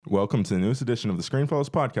Welcome to the newest edition of the Screenfellows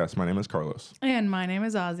podcast. My name is Carlos. And my name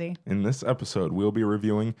is Ozzy. In this episode, we'll be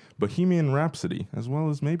reviewing Bohemian Rhapsody, as well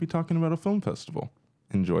as maybe talking about a film festival.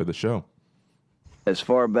 Enjoy the show. As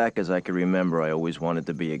far back as I can remember, I always wanted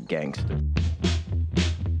to be a gangster.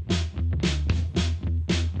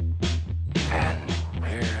 And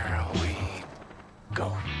here we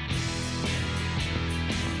go.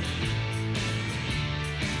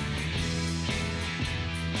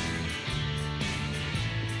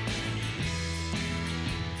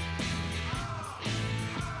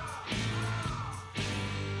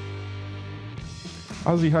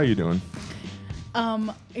 Ozzy, how you doing?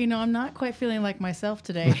 I'm not quite feeling like myself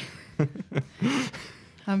today.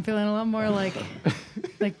 I'm feeling a lot more like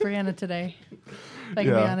Brianna today. If I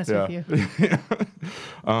can be honest with you.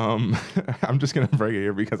 I'm just going to break it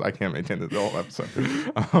here because I can't maintain the whole episode.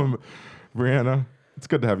 Brianna, it's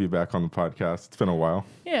good to have you back on the podcast. It's been a while.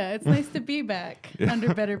 Yeah, it's nice to be back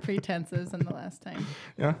under better pretenses than the last time.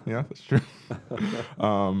 Yeah, that's true.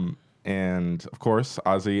 And of course,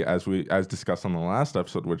 Ozzy, as discussed on the last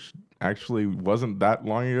episode, which actually wasn't that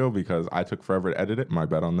long ago because I took forever to edit it. My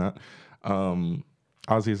bad on that.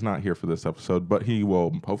 Ozzy is not here for this episode, but he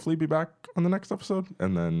will hopefully be back on the next episode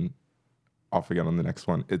and then off again on the next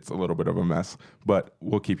one. It's a little bit of a mess, but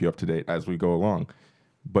we'll keep you up to date as we go along.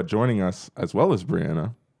 But joining us, as well as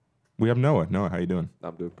Brianna, we have Noah. Noah, how you doing?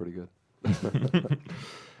 I'm doing pretty good.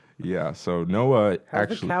 Yeah, so Noah How's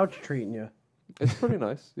actually... the couch treating you? It's pretty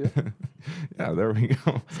nice, yeah. Yeah, there we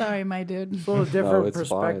go. Sorry, my dude. It's a little different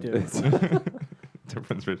perspective. Different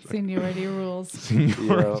perspective. Seniority rules.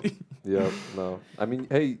 Seniority. Yeah, no. I mean,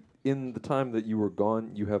 hey, in the time that you were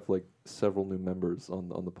gone, you have like several new members on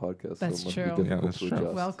the podcast. That's so it true. must be difficult that's to true.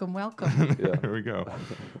 adjust. Welcome. Yeah. There we go.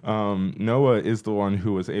 Noah is the one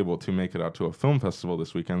who was able to make it out to a film festival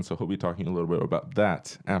this weekend, so he'll be talking a little bit about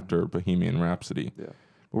that after Bohemian Rhapsody. Yeah.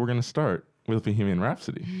 But we're going to start with Bohemian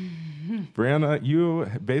Rhapsody. Brianna, you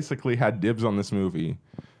basically had dibs on this movie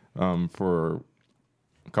for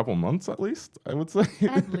a couple months at least, I would say.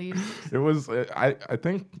 At least. It was, I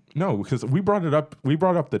think, no, because we brought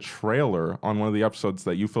up the trailer on one of the episodes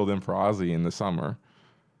that you filled in for Ozzy in the summer.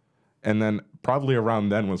 And then probably around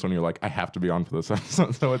then was when you're like, I have to be on for this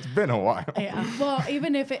episode. So it's been a while. Yeah. Well,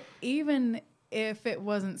 even if it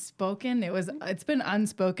wasn't spoken, it's been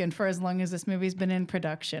unspoken for as long as this movie's been in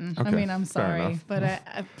production. Okay, I mean, I'm fair sorry, enough.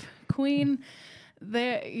 but Queen,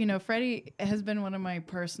 Freddie has been one of my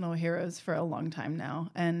personal heroes for a long time now,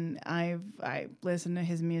 and I listen to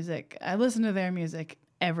his music. I listen to their music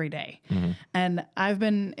every day, and I've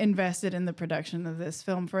been invested in the production of this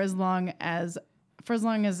film for as long as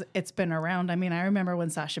it's been around. I mean, I remember when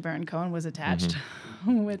Sacha Baron Cohen was attached,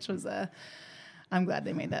 which was I'm glad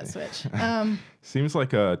they made that switch. Seems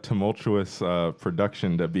like a tumultuous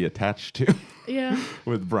production to be attached to. Yeah.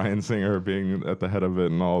 With Bryan Singer being at the head of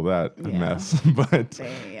it and all that mess. But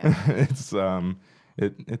Yeah.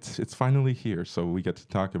 it's finally here, so we get to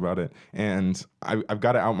talk about it. And I've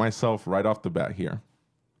got to out myself right off the bat here.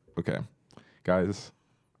 Okay. Guys,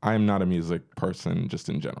 I am not a music person just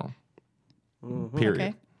in general.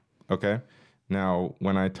 Period. Okay. Now,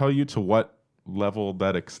 when I tell you to what level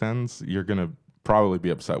that extends, you're going to probably be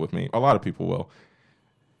upset with me. A lot of people will.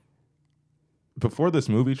 Before this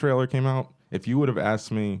movie trailer came out, if you would have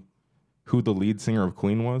asked me who the lead singer of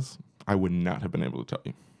Queen was, I would not have been able to tell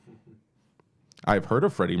you. I have heard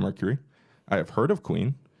of Freddie Mercury. I have heard of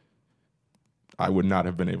Queen. I would not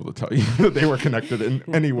have been able to tell you that they were connected in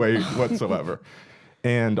any way whatsoever.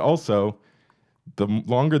 And also, the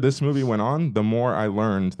longer this movie went on, the more I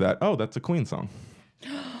learned that, oh, that's a Queen song.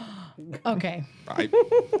 Okay.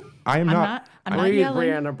 I am not. I'm not Breathe, yelling.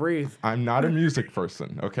 Brianna, breathe. I'm not a music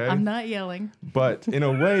person, okay? I'm not yelling. But in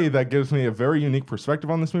a way, that gives me a very unique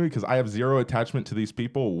perspective on this movie because I have zero attachment to these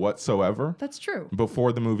people whatsoever That's true.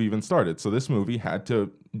 before the movie even started. So this movie had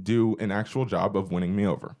to do an actual job of winning me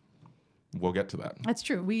over. We'll get to that. That's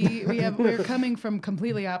true. We're coming from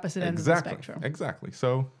completely opposite ends of the spectrum. Exactly.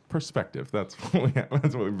 So perspective. That's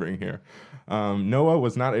what we bring here. Noah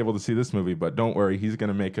was not able to see this movie, but don't worry, he's going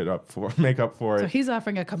to make up for So it. he's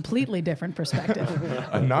offering a completely different perspective.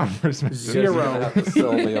 A non-perspective. Zero. You're gonna have to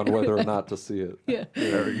sell me on whether or not to see it. Yeah.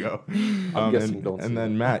 There we go. I'm guessing don't see And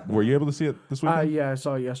then it. Matt, were you able to see it this weekend? Yeah, I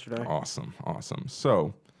saw it yesterday. Awesome.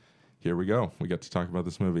 So, here we go. We get to talk about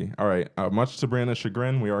this movie. All right. Much to Brianna's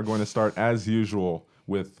chagrin, we are going to start, as usual,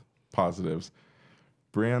 with positives.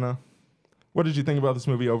 Brianna, what did you think about this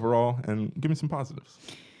movie overall? And give me some positives.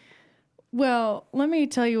 Well, let me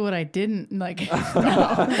tell you what I didn't like.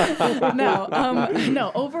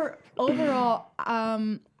 Overall,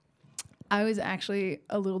 I was actually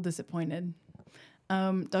a little disappointed.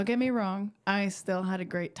 Don't get me wrong. I still had a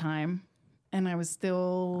great time, and I was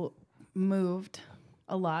still moved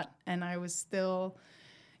a lot, and I was still,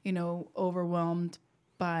 overwhelmed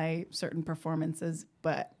by certain performances.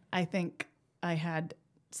 But I think I had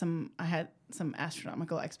some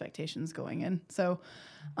astronomical expectations going in, so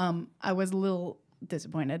I was a little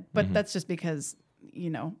disappointed. But that's just because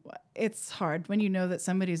it's hard when you know that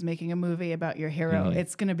somebody's making a movie about your hero.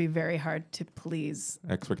 It's going to be very hard to please.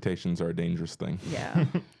 Expectations are a dangerous thing. Yeah.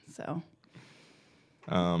 So,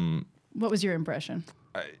 what was your impression?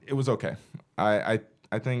 It was okay. I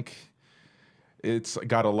think it's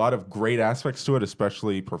got a lot of great aspects to it,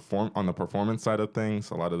 especially on the performance side of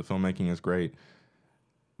things. A lot of the filmmaking is great,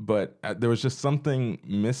 but there was just something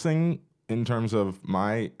missing in terms of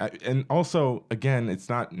and also, again, it's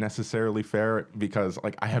not necessarily fair because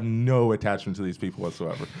I have no attachment to these people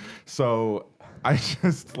whatsoever. So I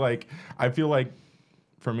just I feel like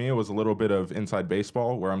for me, it was a little bit of inside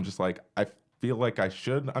baseball where I'm just I feel like I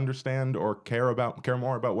should understand or care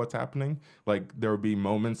more about what's happening. There would be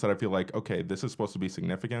moments that I feel okay, this is supposed to be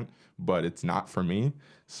significant, but it's not for me.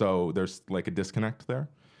 So there's a disconnect there.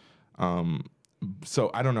 So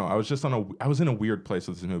I don't know. I was in a weird place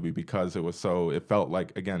with this movie because it felt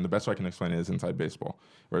again, the best way I can explain it is inside baseball,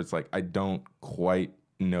 where it's I don't quite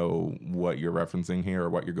know what you're referencing here or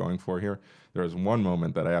what you're going for here. There's one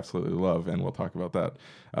moment that I absolutely love, and we'll talk about that.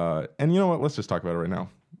 And you know what? Let's just talk about it right now.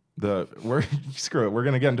 Screw it. We're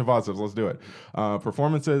gonna get into positives. Let's do it.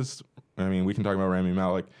 Performances. I mean, we can talk about Rami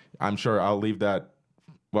Malek. I'm sure I'll leave the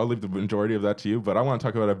majority of that to you, but I want to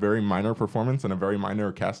talk about a very minor performance and a very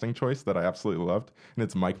minor casting choice that I absolutely loved, and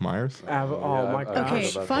it's Mike Myers. My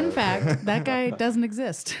gosh. Okay, fun fact: that guy doesn't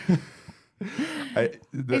exist.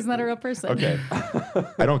 He's not a real person. Okay,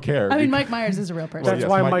 I don't care. I mean, Mike Myers is a real person. That's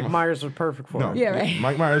why Mike Myers was perfect for him. Yeah, right.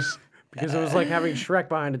 Mike Myers. Because it was like having Shrek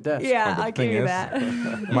behind a desk. Yeah, I'll give you that.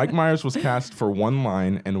 Mike Myers was cast for one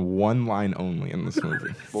line and one line only in this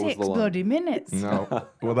movie. 6 bloody minutes. No.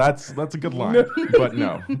 Well, that's a good line, but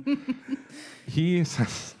no. He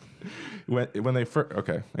says when they first,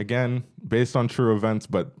 okay, again, based on true events,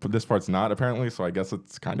 but this part's not apparently, so I guess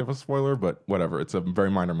it's kind of a spoiler, but whatever. It's a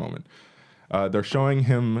very minor moment. They're showing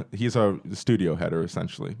him, he's a studio header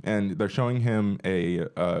essentially, and they're showing him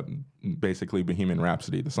basically Bohemian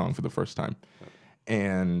Rhapsody, the song, for the first time.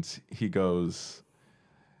 And he goes,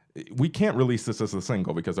 we can't release this as a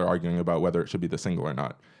single because they're arguing about whether it should be the single or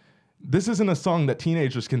not. This isn't a song that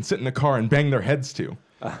teenagers can sit in a car and bang their heads to.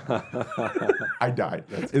 I died.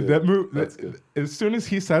 That's good. That's good. As soon as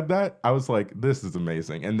he said that, I was like, this is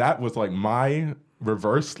amazing. And that was my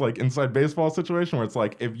reverse inside baseball situation where it's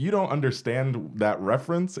if you don't understand that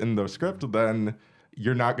reference in the script, then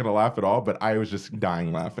you're not going to laugh at all. But I was just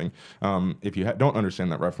dying laughing. If you don't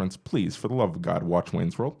understand that reference, please, for the love of God, watch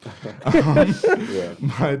Wayne's World.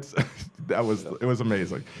 But it was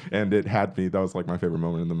amazing. And it had me, that was my favorite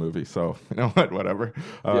moment in the movie. So, you know what, whatever.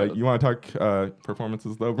 You want to talk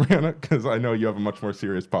performances though, Brianna? Because I know you have a much more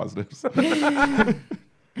serious positives.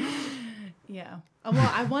 Yeah.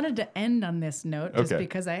 Well, I wanted to end on this note just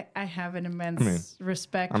because I have an immense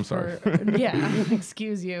respect for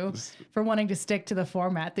excuse you for wanting to stick to the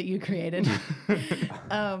format that you created.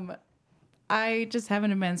 I just have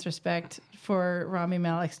an immense respect for Rami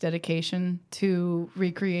Malek's dedication to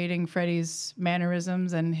recreating Freddie's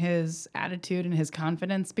mannerisms and his attitude and his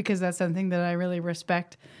confidence, because that's something that I really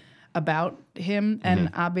respect about him.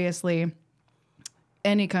 And obviously,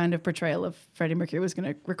 any kind of portrayal of Freddie Mercury was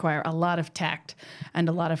going to require a lot of tact and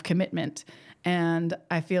a lot of commitment. And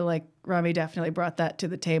I feel like Rami definitely brought that to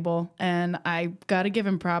the table. And I got to give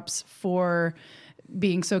him props for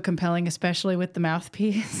being so compelling, especially with the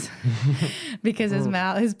mouthpiece, because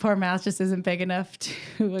his poor mouth just isn't big enough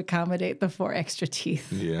to accommodate the 4 extra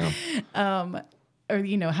teeth. Yeah. Or,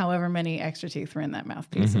 however many extra teeth were in that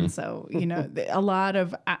mouthpiece. And so, a lot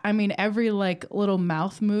of, every little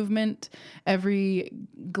mouth movement, every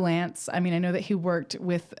glance. I know that he worked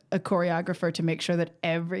with a choreographer to make sure that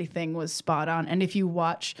everything was spot on. And if you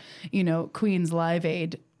watch, Queen's Live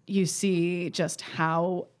Aid, you see just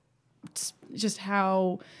how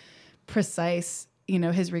precise,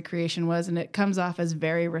 his recreation was. And it comes off as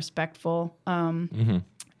very respectful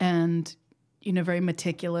and, very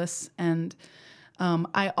meticulous. And,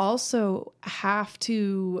 I also have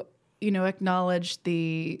to, acknowledge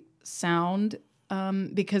the sound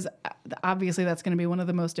because obviously that's going to be one of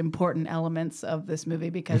the most important elements of this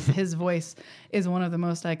movie, because his voice is one of the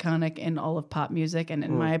most iconic in all of pop music. And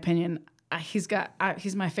in my opinion, he's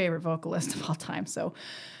my favorite vocalist of all time. So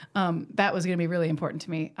that was going to be really important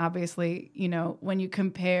to me. Obviously, when you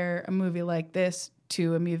compare a movie like this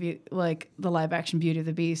to a movie like the live action Beauty and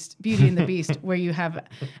the Beast, where you have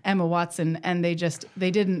Emma Watson, and they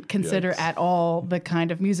didn't consider Yikes. at all the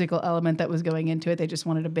kind of musical element that was going into it. They just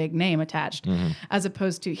wanted a big name attached, as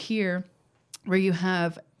opposed to here, where you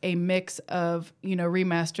have a mix of,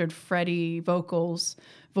 remastered Freddie vocal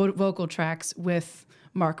tracks with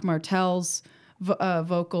Mark Martell's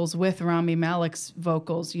vocals, with Rami Malek's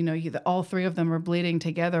vocals. All three of them are bleeding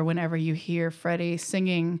together whenever you hear Freddie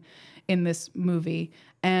singing in this movie.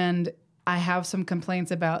 And I have some complaints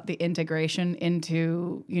about the integration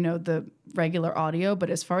into, the regular audio, but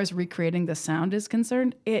as far as recreating the sound is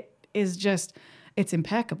concerned, it's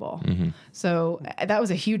impeccable. So that was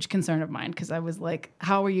a huge concern of mine, because I was like,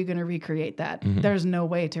 how are you going to recreate that? There's no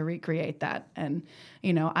way to recreate that. And,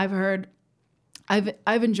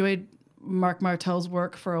 I've enjoyed Mark Martell's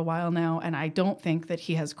work for a while now, and I don't think that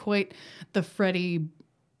he has quite the Freddie,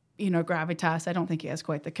 gravitas. I don't think he has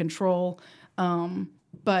quite the control.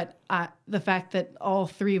 But the fact that all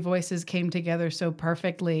three voices came together so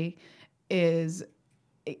perfectly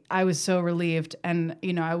I was so relieved, and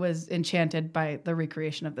I was enchanted by the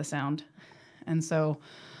recreation of the sound. And so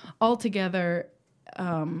altogether,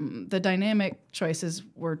 the dynamic choices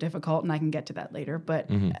were difficult, and I can get to that later. But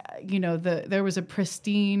there was a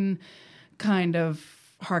pristine kind of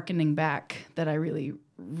hearkening back that I really,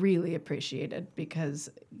 really appreciated, because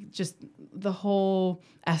just the whole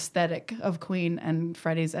aesthetic of Queen and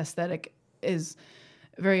Freddie's aesthetic is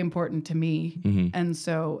very important to me. And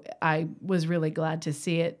so I was really glad to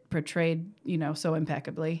see it portrayed, so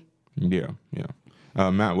impeccably. Yeah.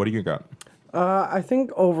 Matt, what do you got? I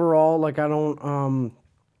think overall, like, I'm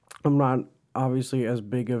not obviously as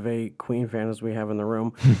big of a Queen fan as we have in the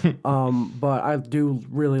room, but I do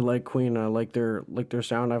really like Queen. I like their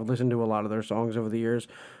sound. I've listened to a lot of their songs over the years,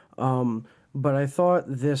 but I thought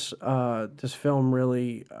this film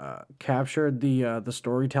really captured the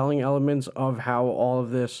storytelling elements of how all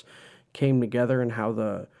of this came together, and how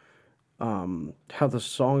the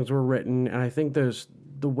songs were written. And I think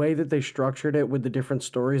the way that they structured it with the different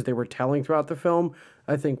stories they were telling throughout the film,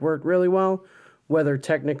 I think worked really well. Whether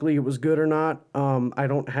technically it was good or not, I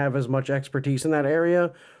don't have as much expertise in that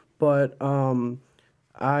area, but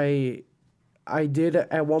I did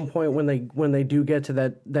at one point when they do get to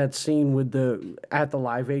that scene with at the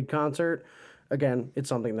Live Aid concert. Again, it's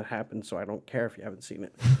something that happened, so I don't care if you haven't seen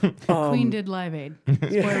it. Queen did Live Aid.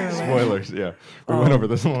 Spoiler alert. Spoilers, yeah. We went over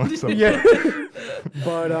this one. So. Yeah,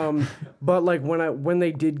 but like when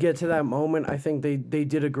they did get to that moment, I think they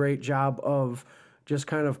did a great job of just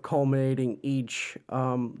kind of culminating each,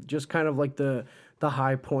 just kind of like the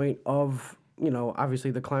high point of,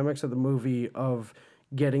 obviously the climax of the movie, of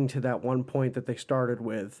getting to that one point that they started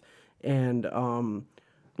with. And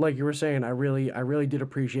like you were saying, I really did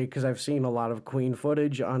appreciate, because I've seen a lot of Queen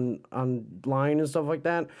footage online and stuff like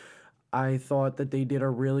that. I thought that they did a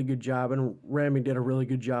really good job, and Rami did a really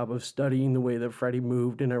good job of studying the way that Freddie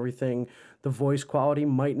moved and everything. The voice quality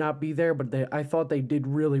might not be there, but I thought they did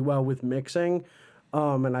really well with mixing.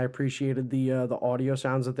 And I appreciated the audio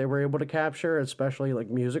sounds that they were able to capture, especially like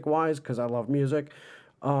music-wise, because I love music.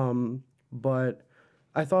 But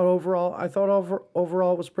I thought overall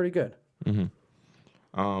it was pretty good.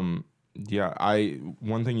 One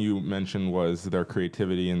thing you mentioned was their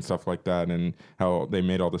creativity and stuff like that, and how they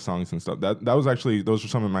made all the songs and stuff. That was actually, those are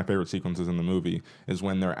some of my favorite sequences in the movie, is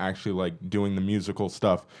when they're actually like doing the musical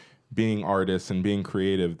stuff, being artists and being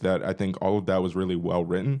creative. That I think all of that was really well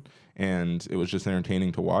written, and it was just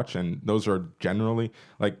entertaining to watch. And those are generally,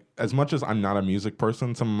 like, as much as I'm not a music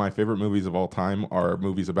person, some of my favorite movies of all time are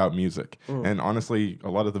movies about music. And honestly, a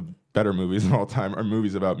lot of the better movies of all time are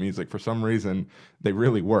movies about music. For some reason, they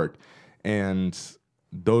really work. And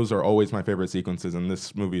those are always my favorite sequences, and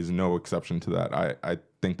this movie is no exception to that. I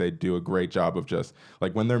think they do a great job of just,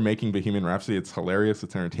 like, when they're making Bohemian Rhapsody, it's hilarious,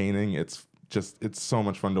 it's entertaining, it's so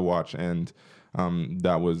much fun to watch. And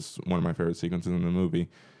that was one of my favorite sequences in the movie.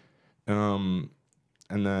 And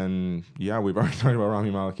then, yeah, we've already talked about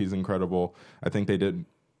Rami Malek. He's incredible. I think they did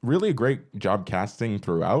really a great job casting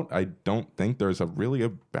throughout. I don't think there's a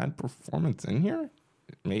bad performance in here.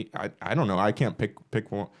 I don't know. I can't pick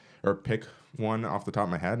one off the top of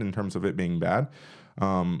my head in terms of it being bad.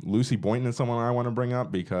 Lucy Boynton is someone I want to bring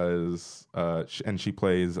up, because she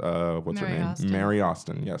plays what's her name? Austin. Mary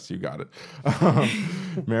Austin. Yes, you got it.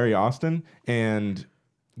 Mary Austin. And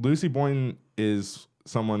Lucy Boynton is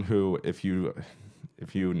someone who, if you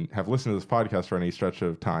have listened to this podcast for any stretch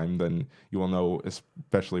of time, then you will know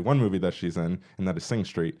especially one movie that she's in, and that is Sing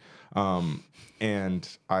Street.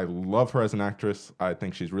 And I love her as an actress. I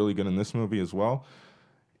think she's really good in this movie as well.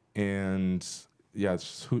 And yeah,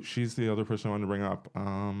 she's the other person I wanted to bring up.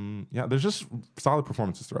 Yeah, there's just solid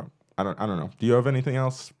performances throughout. I don't know. Do you have anything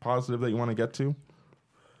else positive that you want to get to?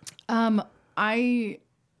 I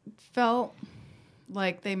felt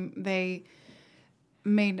like they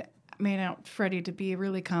made out Freddie to be a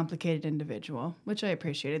really complicated individual, which I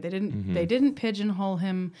appreciated. They didn't pigeonhole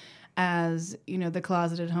him as, you know, the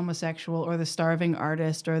closeted homosexual or the starving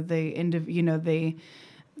artist or the immigrant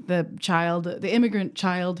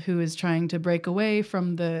child who is trying to break away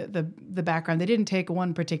from the background. They didn't take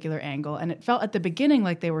one particular angle, and it felt at the beginning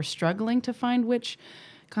like they were struggling to find which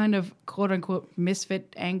kind of quote unquote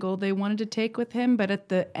misfit angle they wanted to take with him, but at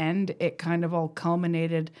the end it kind of all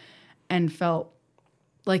culminated and felt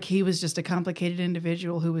like he was just a complicated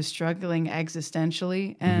individual who was struggling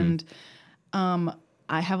existentially. And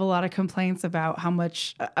I have a lot of complaints about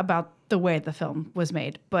about the way the film was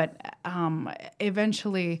made, but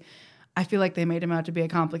eventually I feel like they made him out to be a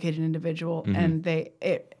complicated individual, and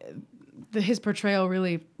his portrayal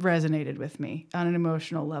really resonated with me on an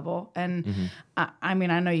emotional level. And I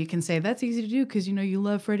mean, I know you can say that's easy to do because, you know, you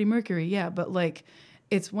love Freddie Mercury. Yeah. But like,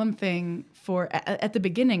 it's one thing at the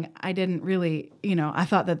beginning, I didn't really, you know, I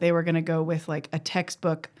thought that they were going to go with like a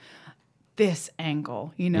textbook, this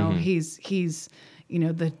angle, you know, he's, you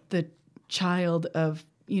know, the child of,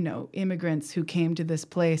 you know, immigrants who came to this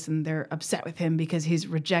place and they're upset with him because he's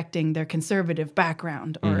rejecting their conservative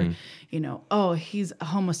background, or, you know, oh, he's a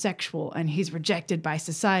homosexual and he's rejected by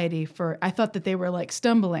society I thought that they were like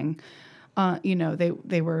stumbling, you know,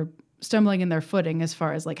 they were stumbling in their footing as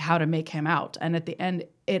far as like how to make him out. And at the end,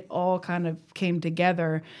 it all kind of came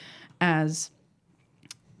together as,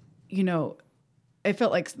 you know,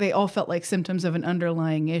 they all felt like symptoms of an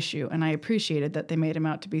underlying issue, and I appreciated that they made him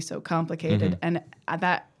out to be so complicated, and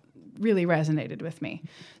that really resonated with me.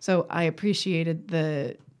 So I appreciated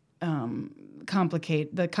the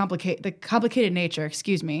complicated nature.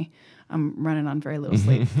 Excuse me, I'm running on very little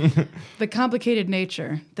sleep. The complicated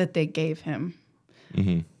nature that they gave him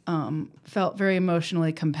felt very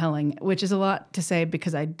emotionally compelling, which is a lot to say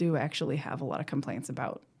because I do actually have a lot of complaints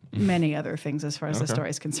about many other things as far as the story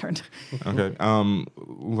is concerned. Okay.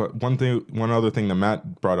 One other thing that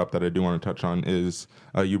Matt brought up that I do want to touch on is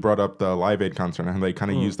you brought up the Live Aid concert, and they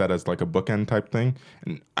kind of used that as like a bookend type thing.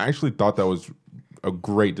 And I actually thought that was a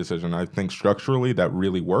great decision. I think structurally that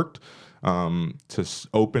really worked. To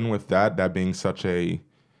open with that being such a,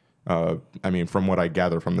 I mean, from what I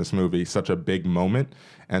gather from this movie, such a big moment,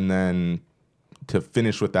 and then to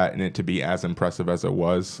finish with that and it to be as impressive as it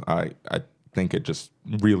was, I think it just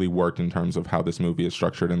really worked in terms of how this movie is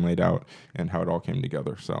structured and laid out and how it all came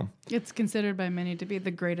together. So it's considered by many to be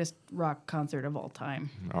the greatest rock concert of all time.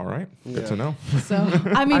 All right. Good to know. So,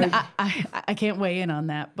 I mean, I can't weigh in on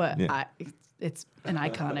that, but it's an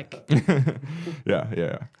iconic.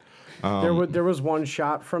 Yeah. There was one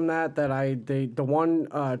shot from that the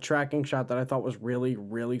one tracking shot that I thought was really,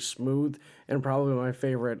 really smooth, and probably my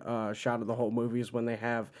favorite shot of the whole movie is when they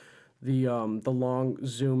have the long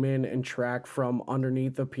zoom in and track from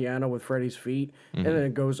underneath the piano with Freddie's feet, and then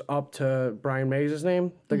it goes up to Brian May's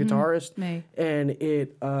name, the guitarist, May. And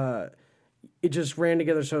it just ran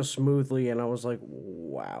together so smoothly, and I was like,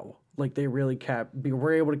 wow, like they really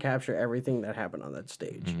were able to capture everything that happened on that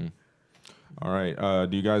stage. All right.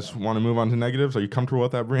 Do you guys want to move on to negatives? Are you comfortable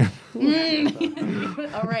with that, Brian?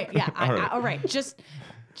 All right. Yeah. All right.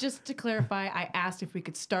 Just to clarify, I asked if we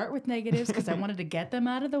could start with negatives because I wanted to get them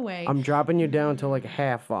out of the way. I'm dropping you down to like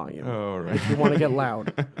half volume. All right. If you want to get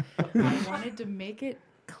loud. I wanted to make it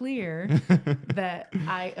clear that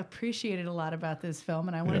I appreciated a lot about this film,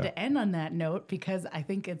 and I wanted to end on that note because I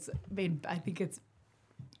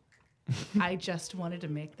just wanted to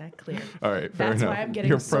make that clear. All right, fair That's enough. why I'm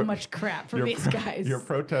getting so much crap from these guys. Your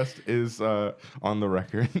protest is on the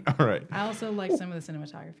record. All right. I also like some of the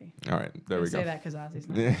cinematography. All right, there we go. Say that because Ozzy's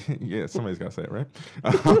not. Yeah, somebody's got to say it, right?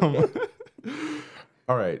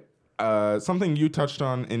 All right. Something you touched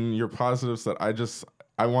on in your positives that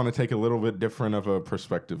I want to take a little bit different of a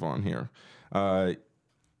perspective on here.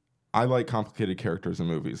 I like complicated characters in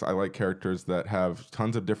movies. I like characters that have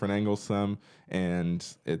tons of different angles to them, and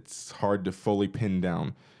it's hard to fully pin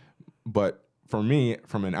down. But for me,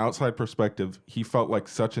 from an outside perspective, he felt like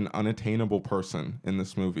such an unattainable person in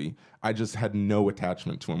this movie. I just had no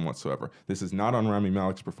attachment to him whatsoever. This is not on Rami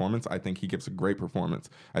Malek's performance. I think he gives a great performance.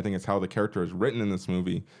 I think it's how the character is written in this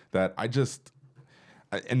movie that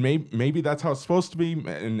and maybe that's how it's supposed to be.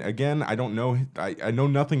 And again, I don't know. I know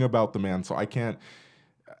nothing about the man, so I can't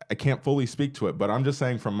fully speak to it, but I'm just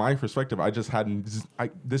saying from my perspective,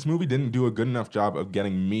 this movie didn't do a good enough job of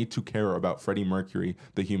getting me to care about Freddie Mercury,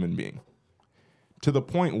 the human being. To the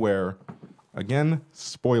point where, again,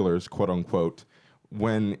 spoilers, quote unquote,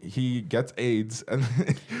 when he gets AIDS and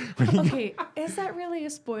when he Okay, is that really a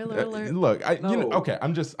spoiler alert? look, No. okay,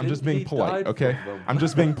 I'm just being He polite, died okay? from them. I'm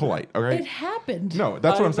just being polite, all right? It happened. No,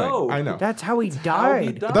 that's what I I'm saying. know. I know. That's how he How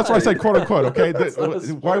he died. That's why I said quote unquote, okay? That's not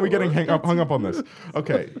a Why are we getting spoiler. hung up on this?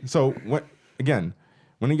 Okay, so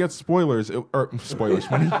when he gets spoilers, when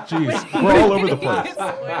we're all over the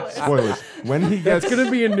place. Spoilers. When he gets It's gonna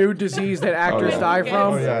be a new disease that actors yeah. die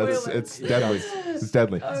from. Oh yeah, it's deadly. It's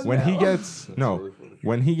deadly. When he gets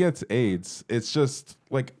when he gets AIDS, it's just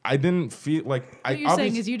like I didn't feel like What you're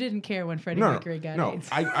saying is you didn't care when Freddie Mercury got AIDS.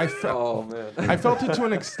 I felt Oh man. I felt it to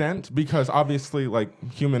an extent because obviously like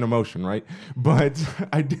human emotion, right? But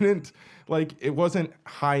I didn't like it wasn't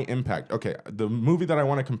high impact. Okay, the movie that I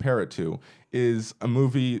want to compare it to is a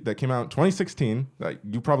movie that came out in 2016. Like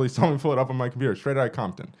you probably saw me pull it up on my computer, Straight Outta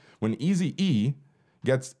Compton. When Eazy-E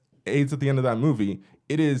gets AIDS at the end of that movie,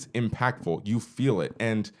 it is impactful. You feel it,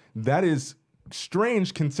 and that is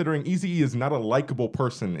strange considering Eazy-E is not a likable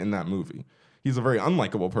person in that movie. He's a very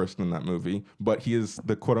unlikable person in that movie, but he is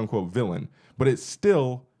the quote unquote villain. But it's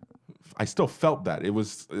still, I still felt that there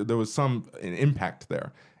was an impact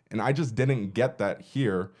there, and I just didn't get that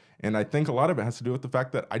here. And I think a lot of it has to do with the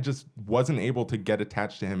fact that I just wasn't able to get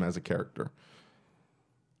attached to him as a character.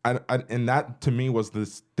 And that to me was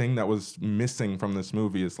this thing that was missing from this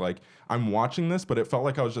movie is like I'm watching this, but it felt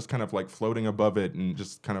like I was just kind of like floating above it and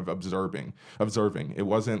just kind of observing. It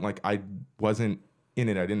wasn't like I wasn't in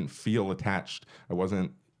it. I didn't feel attached. I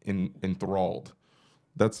wasn't enthralled.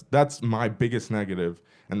 That's my biggest negative,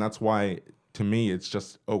 and that's why to me it's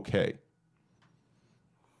just okay.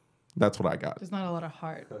 That's what I got. There's not a lot of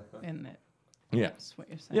heart in it. Yeah. That's what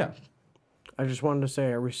you're saying. Yeah. I just wanted to say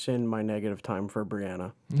I rescind my negative time for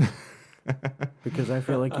Brianna because I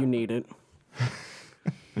feel like you need it.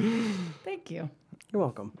 Thank you. You're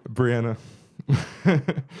welcome. Brianna,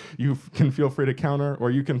 you can feel free to counter,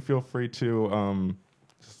 or you can feel free to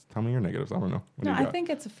just tell me your negatives. I don't know. What do No, you I got? think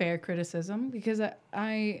it's a fair criticism because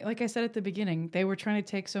I, like I said at the beginning, they were trying to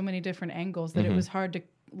take so many different angles that it was hard to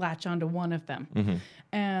latch onto one of them.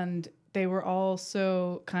 And they were all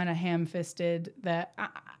so kind of ham-fisted that,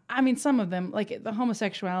 I mean, some of them, like the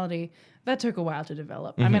homosexuality, that took a while to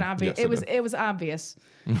develop. I mean, Yes, it was obvious,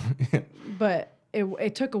 but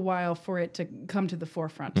it took a while for it to come to the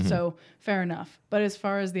forefront. So fair enough. But as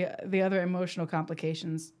far as the other emotional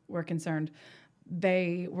complications were concerned,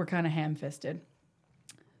 they were kind of ham-fisted.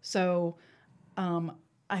 So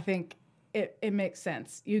I think it makes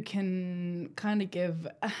sense. You can kind of give...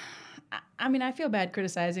 I mean, I feel bad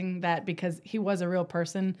criticizing that because he was a real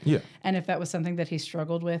person. Yeah. And if that was something that he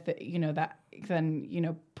struggled with,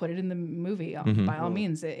 then put it in the movie. By all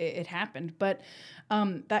means, it happened. But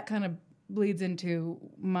that kind of bleeds into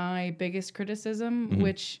my biggest criticism,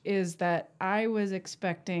 which is that I was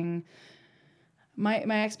expecting...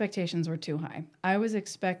 My expectations were too high. I was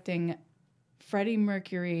expecting Freddie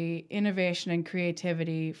Mercury innovation and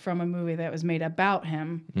creativity from a movie that was made about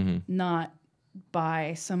him, not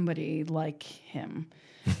by somebody like him.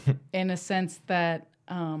 In a sense that,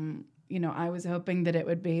 I was hoping that it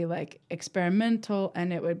would be like experimental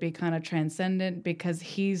and it would be kind of transcendent because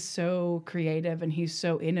he's so creative and he's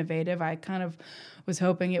so innovative. I kind of was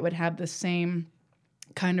hoping it would have the same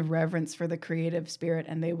kind of reverence for the creative spirit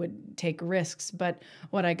and they would take risks. But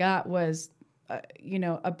what I got was,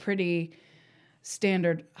 a pretty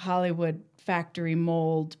standard Hollywood factory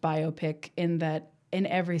mold biopic in that in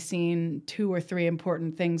every scene, 2 or 3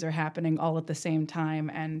 important things are happening all at the same time.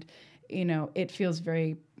 And, it feels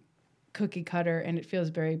very cookie cutter and it feels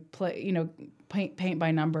very, paint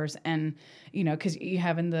by numbers. And, because you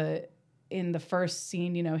have in the first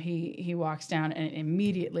scene, he walks down and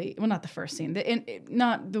immediately, well, not the first scene,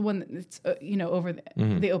 not the one that's, over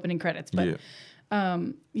the opening credits, but,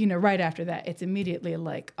 right after that, it's immediately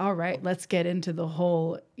like, all right, let's get into the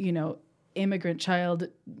whole, immigrant child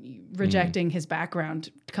rejecting his background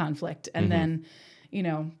conflict. And then,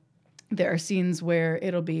 there are scenes where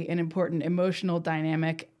it'll be an important emotional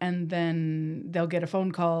dynamic and then they'll get a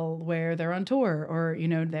phone call where they're on tour or,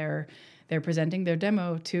 they're presenting their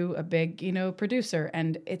demo to a big, producer,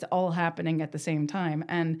 and it's all happening at the same time.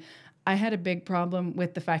 And I had a big problem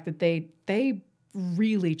with the fact that they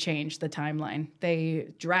really changed the timeline. They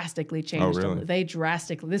drastically changed. Oh, really?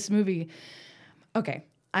 This movie, okay,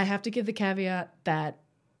 I have to give the caveat that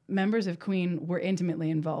members of Queen were intimately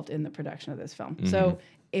involved in the production of this film. So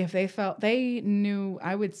if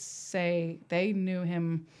I would say they knew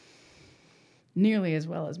him nearly as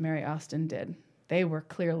well as Mary Austin did. They were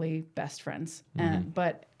clearly best friends,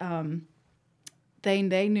 but they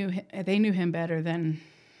knew him better than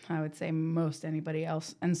I would say, most anybody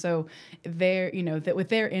else. And so that with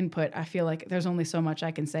their input, I feel like there's only so much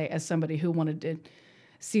I can say as somebody who wanted to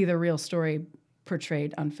see the real story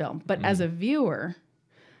portrayed on film. But as a viewer,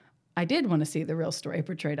 I did want to see the real story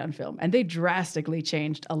portrayed on film, and they drastically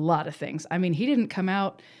changed a lot of things. I mean, he didn't come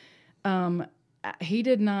out. He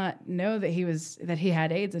did not know that he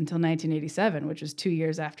had AIDS until 1987, which was 2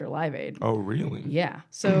 years after Live Aid. Oh, really? Yeah.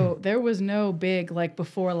 So there was no big, like,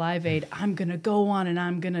 before Live Aid, I'm gonna go on and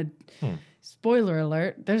I'm gonna. Spoiler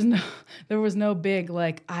alert. There was no big,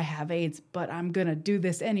 like, I have AIDS, but I'm gonna do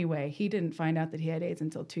this anyway. He didn't find out that he had AIDS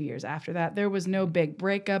until 2 years after that. There was no big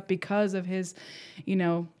breakup because of his,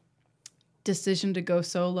 decision to go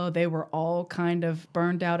solo. They were all kind of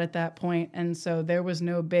burned out at that point, and so there was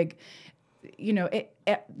no big,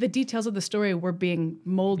 the details of the story were being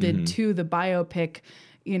molded to the biopic.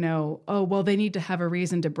 Oh, well, they need to have a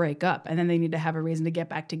reason to break up, and then they need to have a reason to get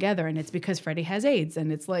back together, and it's because Freddie has AIDS,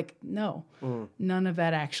 and it's like, no, none of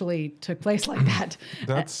that actually took place like that.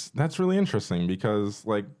 That's really interesting because,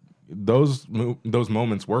 like, those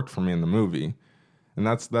moments worked for me in the movie. And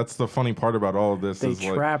that's the funny part about all of this. They is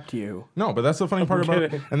trapped you. No, but that's the funny part about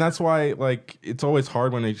it. And that's why, like, it's always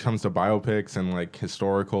hard when it comes to biopics and, like,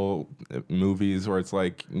 historical movies where it's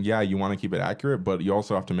like, yeah, you want to keep it accurate, but you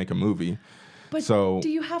also have to make a movie. But do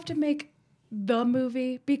you have to make the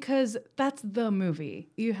movie? Because that's the movie.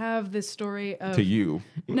 You have this story of... To you.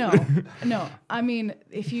 No. I mean,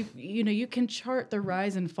 if you can chart the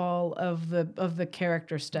rise and fall of the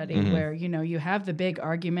character study where, you have the big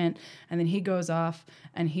argument and then he goes off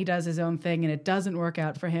and he does his own thing and it doesn't work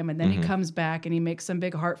out for him. And then he comes back and he makes some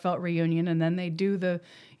big heartfelt reunion and then they do the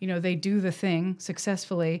thing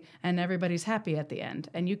successfully and everybody's happy at the end.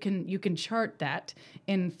 And you can chart that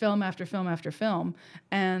in film after film after film.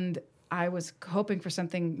 And I was hoping for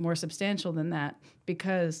something more substantial than that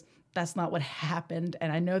because that's not what happened.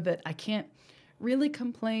 And I know that I can't really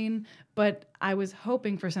complain, but I was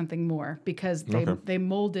hoping for something more because they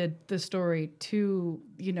molded the story to,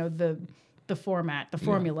 the format, the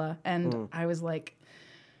formula. And I was like,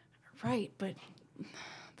 right, but...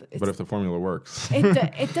 But if the formula works,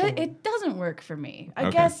 it doesn't work for me. I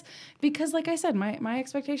guess because, like I said, my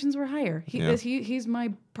expectations were higher. He's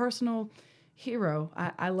my personal hero.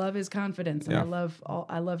 I love his confidence and I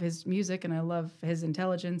love his music and I love his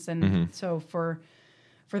intelligence and so for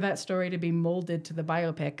that story to be molded to the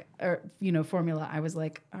biopic or formula, I was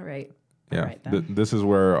like, all right. Yeah, all right, then. This is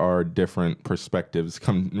where our different perspectives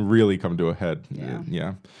really come to a head.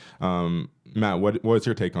 Yeah. Matt, what's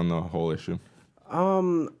your take on the whole issue?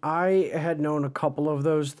 I had known a couple of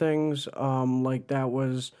those things. Like that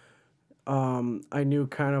was, I knew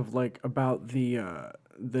kind of like about the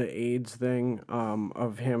AIDS thing,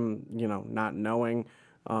 of him, not knowing,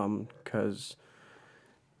 cause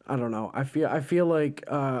I don't know. I feel like,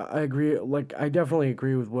 I agree. Like, I definitely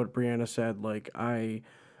agree with what Brianna said. Like, I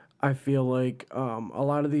feel like, a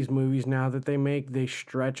lot of these movies now that they make, they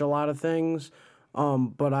stretch a lot of things.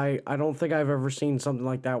 But I don't think I've ever seen something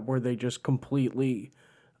like that where they just completely,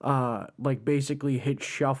 like basically hit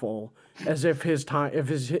shuffle as if his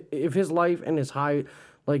life and his high,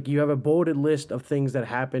 like you have a bulleted list of things that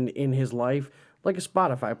happened in his life, like a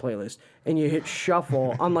Spotify playlist, and you hit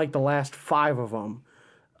shuffle on like the last 5 of them,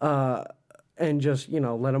 and just,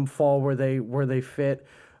 let them fall where they fit.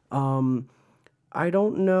 I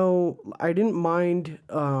don't know. I didn't mind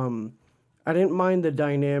the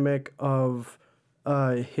dynamic of,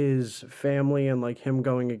 his family and like him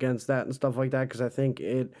going against that and stuff like that, because I think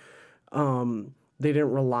they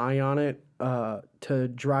didn't rely on it to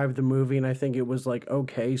drive the movie, and I think it was like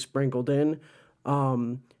okay sprinkled in,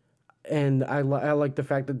 and I like the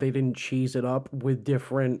fact that they didn't cheese it up with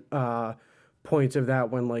different points of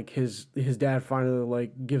that when like his dad finally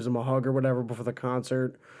like gives him a hug or whatever before the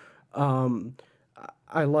concert.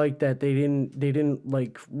 I like that they didn't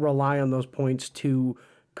like rely on those points to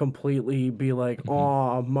completely be like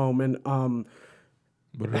aw moment.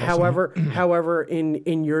 However,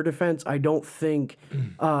 in your defense, I don't think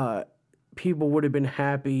people would have been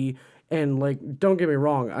happy. And like, don't get me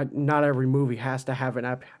wrong, not every movie has to have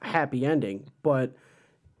an happy ending, but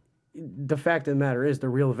the fact of the matter is the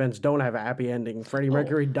real events don't have a happy ending. Freddie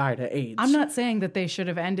Mercury died of AIDS. I'm not saying that they should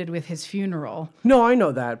have ended with his funeral. No, I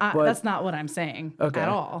know that, but that's not what I'm saying at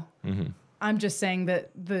all. I'm just saying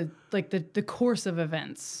that the course of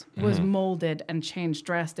events was molded and changed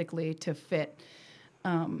drastically to fit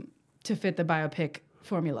the biopic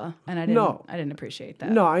formula, and I didn't appreciate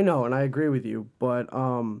that. No, I know, and I agree with you, but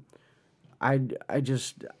I'm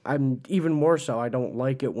even more so. I don't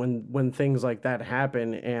like it when things like that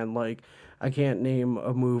happen, and like I can't name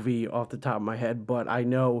a movie off the top of my head, but I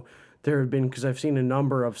know there have been, because I've seen a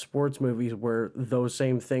number of sports movies where those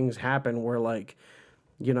same things happen, where like,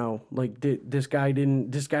 you know, like this guy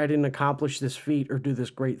didn't accomplish this feat or do this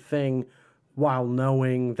great thing while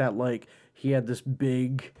knowing that like he had this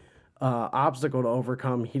big obstacle to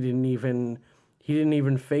overcome. He didn't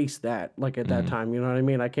even face that like at that time. You know what I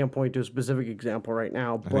mean? I can't point to a specific example right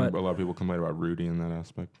now, I but think a lot of people complain about Rudy in that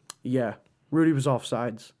aspect. yeah, Rudy was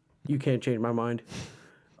offsides. You can't change my mind.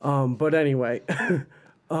 But anyway,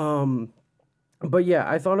 but yeah,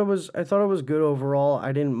 I thought it was good overall.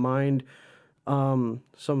 I didn't mind some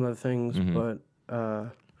of the things, but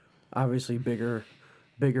obviously bigger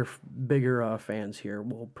fans here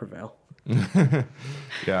will prevail.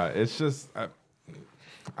 Yeah, it's just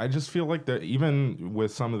I just feel like that even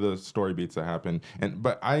with some of the story beats that happen,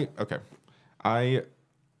 but I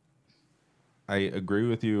agree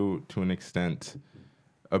with you to an extent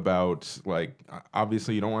about like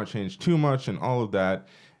obviously you don't want to change too much and all of that.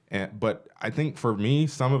 But I think for me,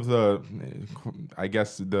 some of the, I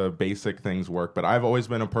guess the basic things work. But I've always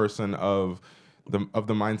been a person of the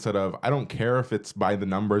mindset of I don't care if it's by the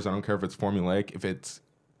numbers. I don't care if it's formulaic. If it's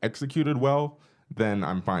executed well, then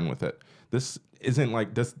I'm fine with it. This isn't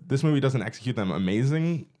like this. This movie doesn't execute them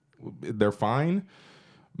amazing. They're fine,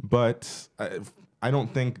 but I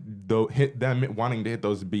don't think them wanting to hit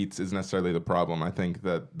those beats is necessarily the problem. I think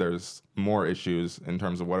that there's more issues in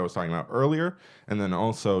terms of what I was talking about earlier, and then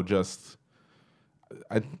also just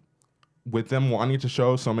with them wanting to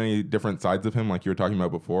show so many different sides of him, like you were talking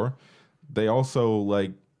about before. They also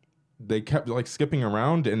like they kept like skipping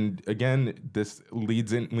around, and again, this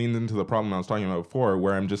leans into the problem I was talking about before,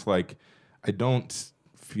 where I'm just like, I don't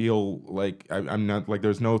feel like I'm not like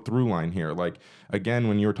there's no through line here. Like again,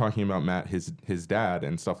 when you were talking about Matt, his dad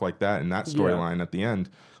and stuff like that, and that storyline at the end,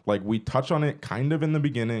 like we touch on it kind of in the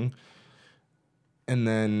beginning, and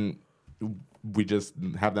then we just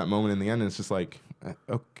have that moment in the end, and it's just like,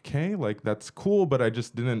 okay, like that's cool, but I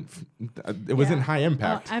just didn't. It wasn't high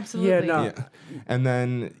impact. Oh, absolutely. Yeah, no. Yeah. And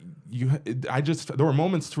then there were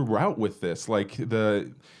moments throughout with this, like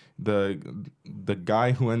the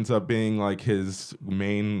guy who ends up being like his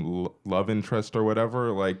main love interest or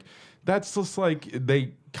whatever, like that's just like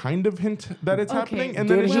they kind of hint that it's happening, and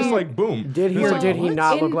then it's just like boom. Did he It's or like, did he what?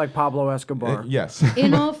 not look like Pablo Escobar? yes.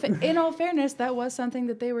 in all fairness, that was something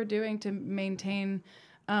that they were doing to maintain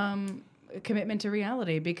commitment to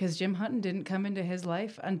reality, because Jim Hutton didn't come into his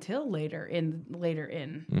life until later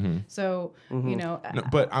in. So you know, No,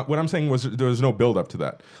 but what I'm saying was there was no build up to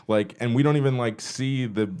that. Like, and we don't even like see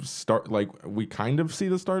the start. Like, we kind of see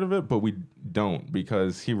the start of it, but we don't,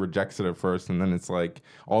 because he rejects it at first, and then it's like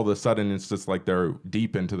all of a sudden it's just like they're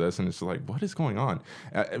deep into this, and it's just like, what is going on?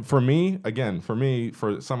 For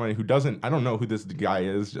somebody who doesn't, I don't know who this guy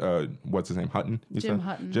is. What's his name? Hutton. Jim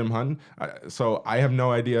Hutton. Jim Hutton. So I have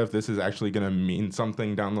no idea if this is actually going to mean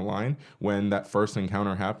something down the line when that first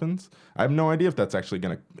encounter happens. I have no idea if that's actually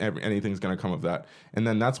anything's going to come of that. And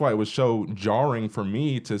then that's why it was so jarring for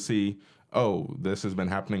me to see, oh, this has been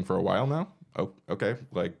happening for a while now. Oh, okay.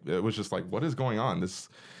 Like, it was just like, what is going on?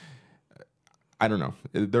 I don't know.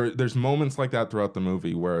 There's moments like that throughout the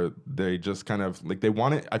movie where they just kind of like, they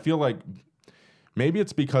want it. I feel like maybe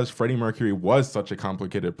it's because Freddie Mercury was such a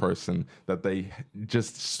complicated person that they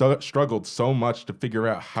just struggled so much to figure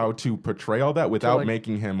out how to portray all that without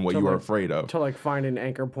making him what you were afraid of. To like find an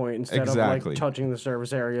anchor point instead of like touching the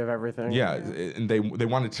surface area of everything. Yeah, and they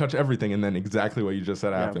wanted to touch everything, and then exactly what you just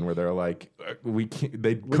said happened, where they're like, we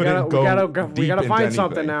gotta find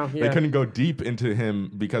something now. Yeah. They couldn't go deep into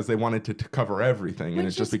him because they wanted to cover everything, and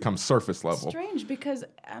it's just become surface level. Strange, because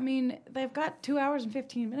I mean they've got 2 hours and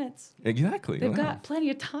 15 minutes. Exactly. They've got plenty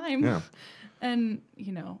of time. Yeah. And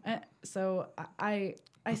you know, so I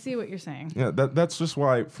see what you're saying. Yeah, that's just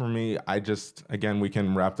why for me, again, we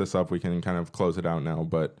can wrap this up. We can kind of close it out now.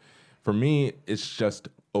 But for me, it's just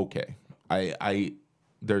okay. I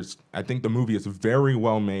think the movie is very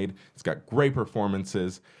well made. It's got great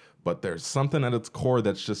performances, but there's something at its core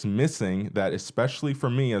that's just missing, that especially for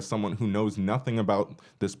me as someone who knows nothing about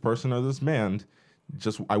this person or this band,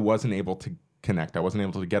 I wasn't able to connect. I wasn't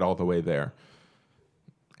able to get all the way there.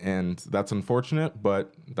 And that's unfortunate,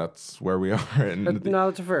 but that's where we are. And no,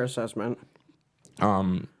 that's a fair assessment. I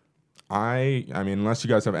mean, unless you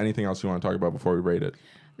guys have anything else you want to talk about before we rate it.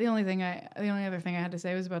 The only other thing I had to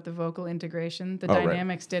say was about the vocal integration. The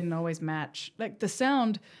dynamics didn't always match. Like the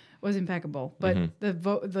sound was impeccable, but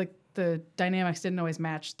the the dynamics didn't always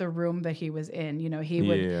match the room that he was in. You know, he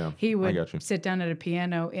Yeah, I would got you. sit down at a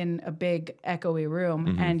piano in a big echoey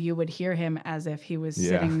room, and you would hear him as if he was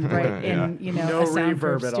Yeah. sitting right Yeah. in, you know, No a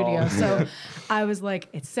soundproof reverb at studio. all. So I was like,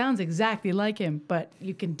 it sounds exactly like him, but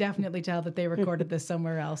you can definitely tell that they recorded this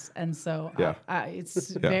somewhere else. And so Yeah.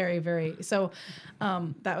 it's very, very. So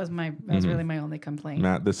that was really my only complaint.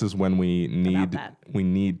 Matt, this is when we that.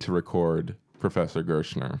 need to record Professor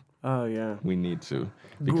Gershner. Oh yeah. We need to,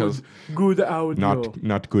 because Good audio.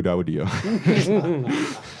 not good audio.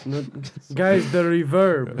 Guys, the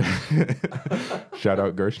reverb. Shout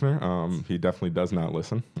out Gershner. He definitely does not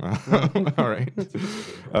listen. All right.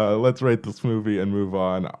 Let's rate this movie and move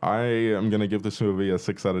on. I am going to give this movie a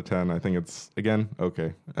 6 out of 10. I think it's, again,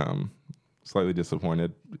 okay. Slightly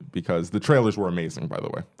disappointed because the trailers were amazing, by the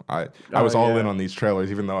way. I was all in on these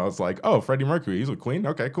trailers, even though I was like, oh, Freddie Mercury, he's with Queen?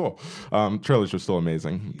 Okay, cool. Trailers were still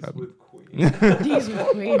amazing. With Queen. He's with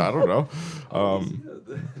Queen. I don't know.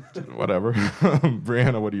 Whatever.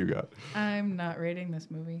 Brianna, what do you got? I'm not rating this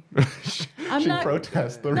movie. she not-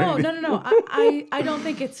 protests the No, rating. no. I don't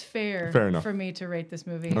think it's fair, Fair enough. for me to rate this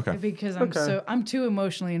movie Okay. because Okay. I'm too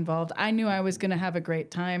emotionally involved. I knew I was going to have a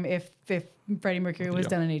great time if Freddie Mercury was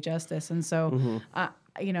done any justice, and so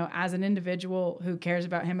you know, as an individual who cares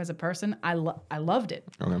about him as a person, I loved it.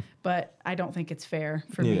 Okay. But I don't think it's fair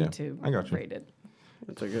for Yeah, me to I got you. rate it.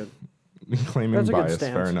 That's a good. Claiming That's a good bias,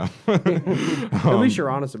 fair stance. enough. At least you're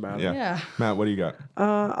honest about it. Yeah. Yeah. Matt, what do you got?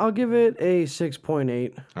 I'll give it a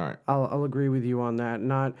 6.8. All right. I'll agree with you on that.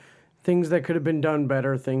 Not things that could have been done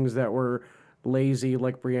better, things that were lazy,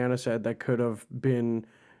 like Brianna said, that could have been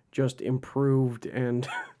just improved and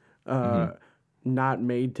not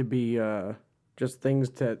made to be just things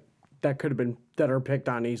that could have been that are picked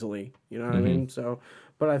on easily. You know what I mean? So,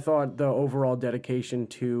 but I thought the overall dedication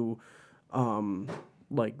to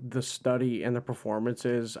like the study and the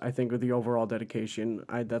performances, I think with the overall dedication,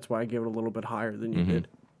 that's why I give it a little bit higher than you did.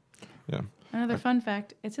 Yeah. Another fun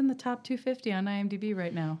fact: it's in the top 250 on IMDb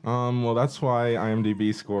right now. Well, that's why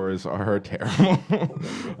IMDb scores are terrible.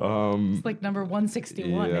 It's like number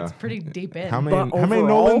 161. yeah. It's pretty deep in. How many how many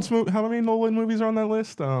Nolan movies are on that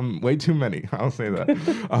list? Way too many. I'll say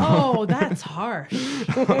that. Oh, that's harsh.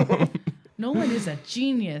 Nolan is a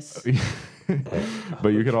genius. But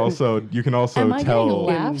you can also Am I tell getting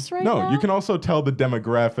laughs right now? you can also tell the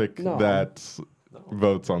demographic No. that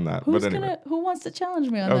votes on that. Who's but anyway. who wants to challenge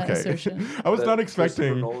me on that Okay. assertion? I was That not Christopher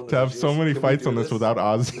expecting Nolan to is a have so genius. many Can we fights do on this this? without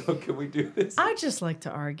Ozzy. Can we do this? I just like to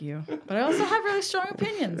argue, but I also have really strong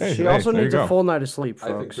opinions. Hey. She also there you needs go. a full night of sleep, I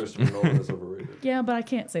think folks. Christopher Nolan is overrated. Yeah, but I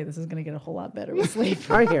can't say this is going to get a whole lot better with sleep.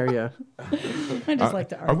 I hear you. I just like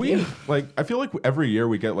to argue. Are we like? I feel like every year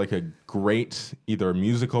we get like a great either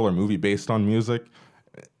musical or movie based on music.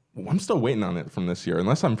 I'm still waiting on it from this year,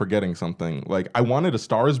 unless I'm forgetting something. Like I wanted A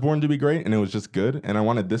Star Is Born to be great, and it was just good, and I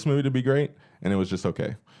wanted this movie to be great, and it was just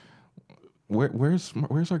okay. Where's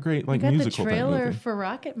our great like You got the musical type trailer movie? for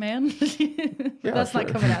Rocket Man. That's sure. not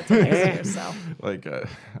coming out till next year, so. Like I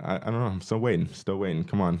don't know. I'm still waiting.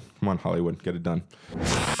 Come on, Hollywood, get it done.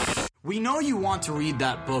 We know you want to read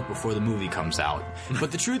that book before the movie comes out,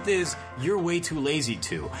 but the truth is, you're way too lazy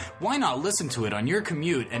to. Why not listen to it on your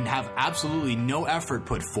commute and have absolutely no effort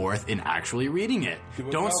put forth in actually reading it?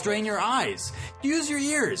 Don't strain your eyes. Use your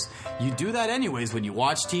ears. You do that anyways when you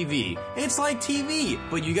watch TV. It's like TV,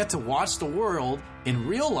 but you get to watch the world in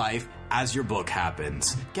real life as your book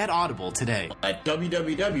happens. Get Audible today at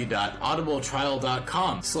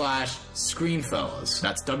www.audibletrial.com/screenfellas.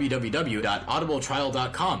 That's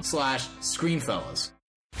www.audibletrial.com/screenfellas.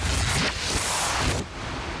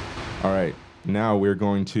 All right, now we're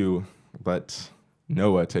going to let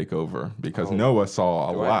Noah take over because Noah saw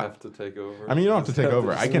a Do I lot. have to take over? I mean, you don't have to take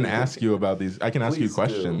over. I can just- ask you about these. I can ask you Please do.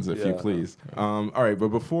 questions if you Yeah. please. All right, but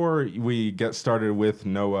before we get started with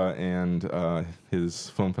Noah and his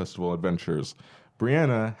film festival adventures,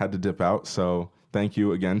 Brianna had to dip out, so thank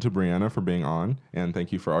you again to Brianna for being on, and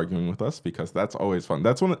thank you for arguing with us because that's always fun.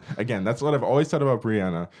 That's what I've always said about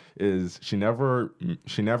Brianna is she never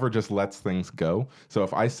just lets things go. So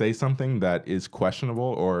if I say something that is questionable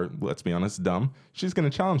or let's be honest, dumb, she's going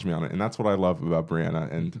to challenge me on it, and that's what I love about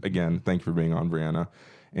Brianna. And again, thank you for being on, Brianna,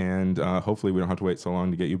 and hopefully we don't have to wait so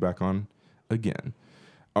long to get you back on again.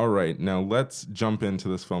 All right, now let's jump into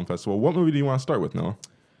this film festival. What movie do you want to start with, Noah?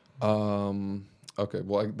 Okay,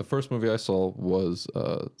 well, the first movie I saw was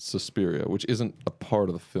Suspiria, which isn't a part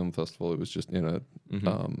of the film festival. It was just in a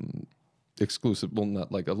exclusive, well,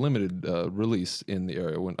 not like a limited release in the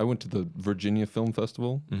area. When I went to the Virginia Film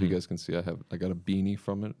Festival, if you guys can see, I got a beanie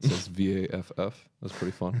from it. It says VAFF. That's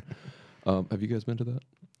pretty fun. Have you guys been to that?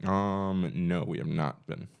 No, we have not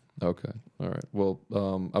been. Okay. All right. Well,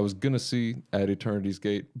 I was gonna see At Eternity's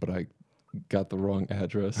Gate, but I got the wrong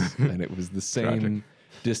address, and it was the same Tragic.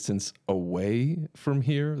 distance away from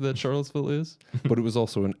here that Charlottesville is, but it was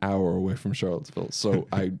also an hour away from Charlottesville. So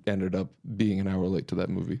I ended up being an hour late to that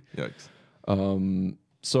movie. Yikes.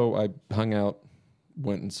 So I hung out,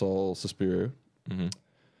 went and saw Suspiria,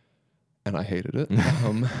 and I hated it.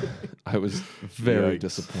 I was very Yikes.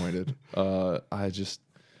 disappointed.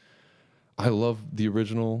 I love the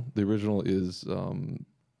original. The original is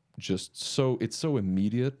just it's so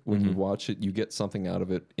immediate when you watch it. You get something out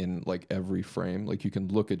of it in like every frame. Like you can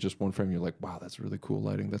look at just one frame, and you're like, wow, that's really cool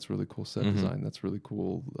lighting. That's really cool set design. That's really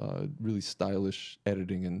cool, really stylish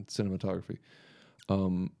editing and cinematography.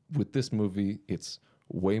 With this movie, it's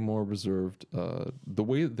way more reserved. The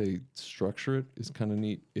way that they structure it is kind of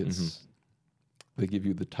neat. It's they give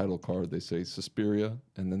you the title card. They say Suspiria,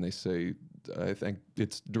 and then they say, I think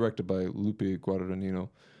it's directed by Lupe Guadagnino,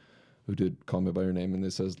 who did Call Me by Your Name, and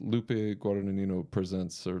it says Lupe Guadagnino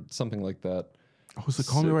presents or something like that. Oh, was the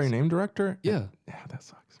Call Me by Your Name director? Yeah, Yeah, that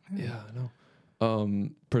sucks. Man. yeah, I know.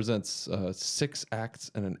 Presents 6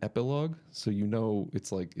 acts and an epilogue, so you know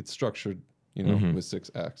it's like it's structured, you know, with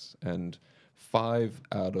 6 acts, and 5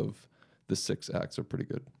 out of the 6 acts are pretty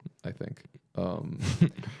good, I think.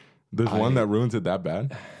 There's one that ruins it that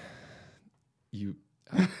bad?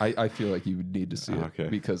 I feel like you would need to see it Okay.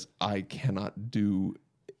 because I cannot do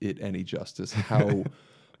it any justice how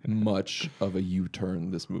much of a U-turn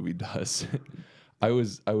this movie does. I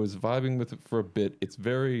was vibing with it for a bit. It's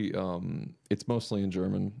very it's mostly in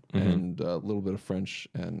German and a little bit of French,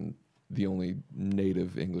 and the only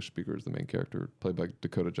native English speaker is the main character, played by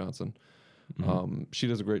Dakota Johnson. She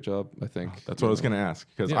does a great job, I think. That's what I was going to ask,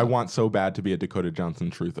 because Yeah. I want so bad to be a Dakota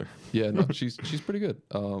Johnson truther. Yeah, no, she's pretty good.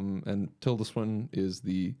 And Tilda Swinton is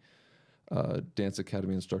the dance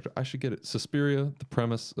academy instructor. I should get it. Suspiria. The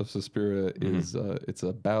premise of Suspiria is it's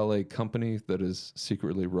a ballet company that is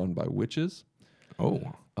secretly run by witches. Oh. Which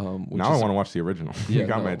Now I is want to watch the original. Yeah, You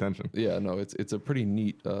got my no. attention. Yeah, no, it's a pretty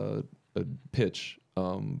neat pitch.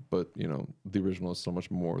 But you know, the original is so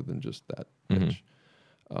much more than just that pitch.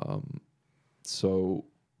 So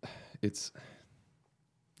it's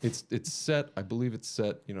set. I believe it's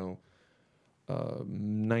set. You know,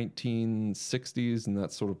 1960s, and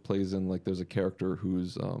that sort of plays in like there's a character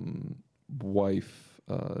whose wife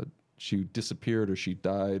she disappeared or she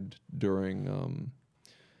died during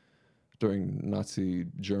Nazi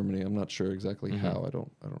Germany. I'm not sure exactly how. I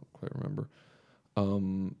don't quite remember.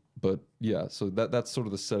 But yeah, so that's sort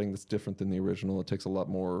of the setting that's different than the original. It takes a lot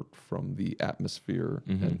more from the atmosphere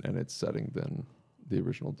and its setting than the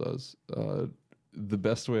original does. The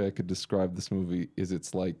best way I could describe this movie is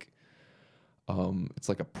it's like a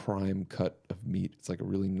prime cut of meat. It's like a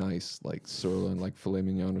really nice like sirloin, like filet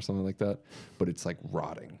mignon or something like that, but it's like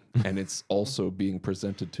rotting, and it's also being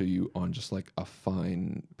presented to you on just like a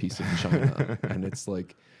fine piece of china, and it's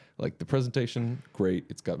like the presentation, great.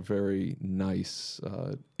 It's got very nice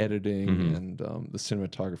editing, and the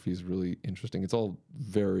cinematography is really interesting. It's all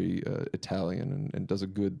very Italian and does a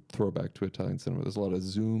good throwback to Italian cinema. There's a lot of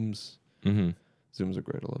zooms. Zooms are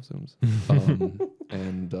great. I love zooms.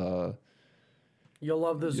 And You'll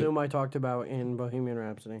love the zoom I talked about in Bohemian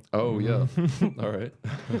Rhapsody. oh yeah, all right.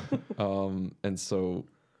 And so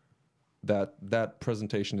that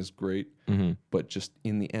presentation is great, but just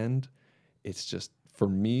in the end, it's just, for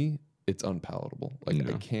me, it's unpalatable. Like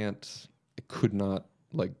I couldn't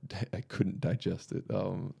digest it.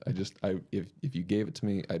 If you gave it to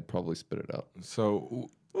me, I'd probably spit it out. So,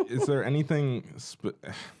 is there anything?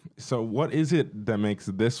 So, what is it that makes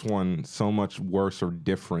this one so much worse or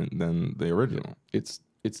different than the original? It's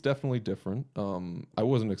definitely different. I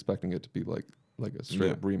wasn't expecting it to be like a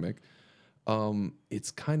straight up remake. It's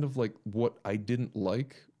kind of like what I didn't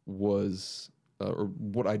like was. Or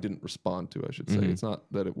what I didn't respond to, I should say. It's not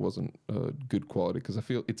that it wasn't good quality, because I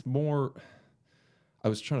feel it's more. I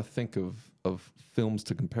was trying to think of films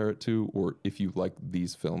to compare it to, or if you like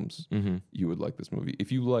these films, you would like this movie.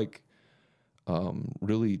 If you like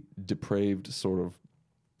really depraved, sort of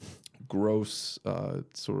gross,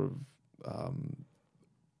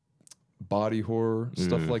 body horror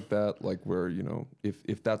stuff like that, like where, you know,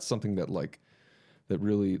 if that's something that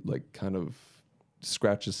really like kind of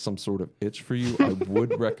scratches some sort of itch for you, I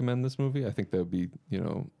would recommend this movie. I think that would be, you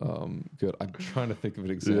know, good. I'm trying to think of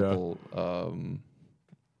an example.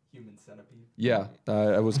 Human Centipede. Yeah,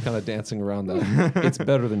 I was kind of dancing around that. It's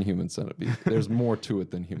better than Human Centipede. There's more to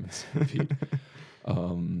it than Human Centipede.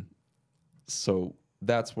 So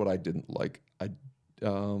that's what I didn't like.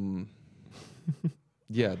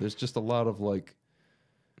 Yeah, there's just a lot of like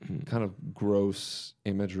kind of gross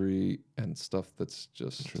imagery and stuff that's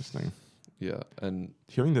just Interesting. Yeah, and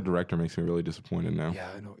Hearing the director makes me really disappointed now. yeah,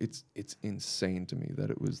 I know it's insane to me that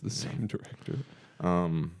it was the same director.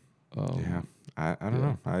 Yeah, I don't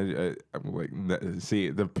know. I'm like see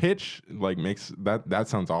the pitch like makes that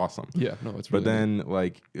sounds awesome. Yeah, no, it's But really then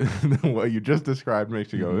like what you just described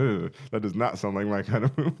makes you go, "Ugh, that does not sound like my kind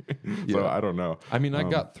of movie. So Yeah. I don't know. I mean, I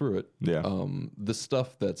got through it. Yeah. The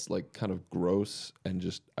stuff that's like kind of gross and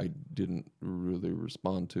just I didn't really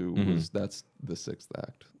respond to was that's the sixth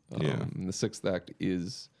act. Yeah. And the sixth act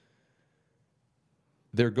is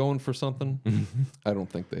they're going for something. I don't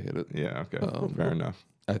think they hit it. Yeah, okay. Fair enough.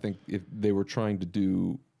 I think if they were trying to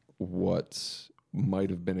do what might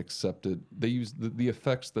have been accepted, they use the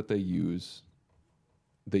effects that they use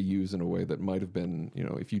in a way that might have been,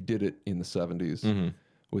 if you did it in the 70s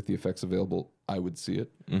with the effects available, I would see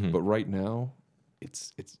it. But right now,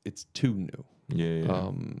 it's too new.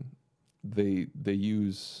 Yeah. They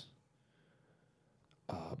use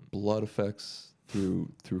blood effects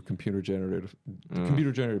through computer generated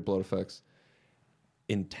blood effects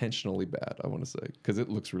intentionally bad, I want to say, because it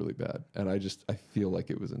looks really bad, and I feel like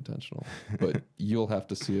it was intentional. But you'll have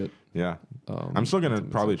to see it. Yeah. I'm still gonna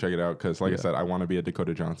probably check it out because, like I said, I want to be a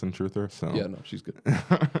Dakota Johnson truther. So Yeah, no, she's good.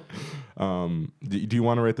 do you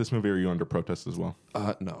want to rate this movie, or are you under protest as well?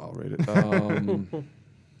 No, I'll rate it. 6.1.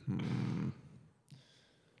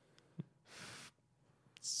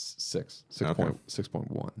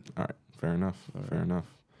 All right, fair enough. Fair enough.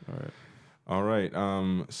 All right. All right.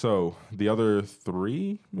 So the other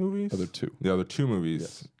three movies, the other two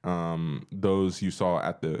movies, those you saw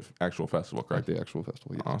at the actual festival, correct? At the actual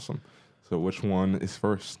festival, yes. Awesome. So which one is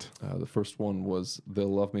first? The first one was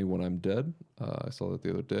 "They'll Love Me When I'm Dead." I saw that the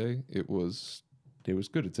other day. It was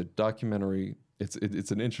good. It's a documentary.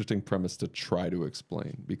 It's an interesting premise to try to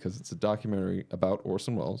explain because it's a documentary about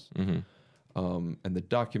Orson Welles. And the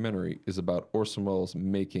documentary is about Orson Welles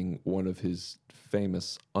making one of his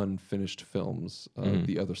famous unfinished films,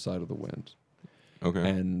 The Other Side of the Wind. Okay.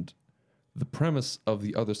 And the premise of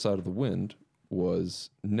The Other Side of the Wind was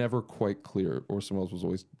never quite clear. Orson Welles was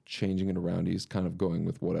always changing it around. He's kind of going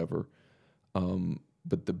with whatever.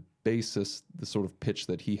 But the basis, the sort of pitch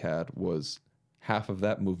that he had was half of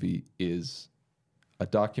that movie is a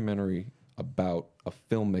documentary about a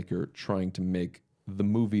filmmaker trying to make the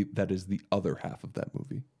movie that is the other half of that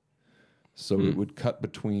movie. So it would cut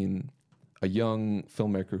between a young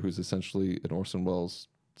filmmaker who's essentially an Orson Welles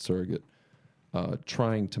surrogate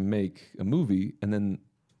trying to make a movie, and then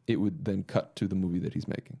it would then cut to the movie that he's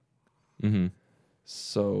making.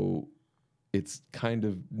 So it's kind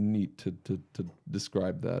of neat to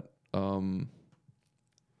describe that.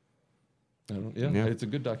 It's a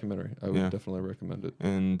good documentary. I would definitely recommend it.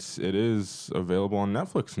 And it is available on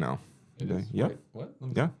Netflix now. Yeah. Wait, what?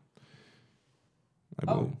 Yeah. I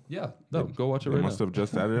believe. Oh, yeah. No, go watch it They right must now. have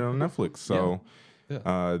just added it on Netflix. So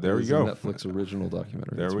Yeah. there we It's go. a Netflix original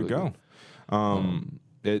documentary. There It's we really go.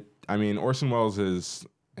 good. Orson Welles is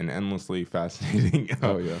an endlessly fascinating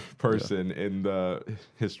person in the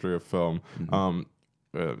history of film.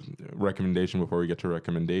 Recommendation before we get to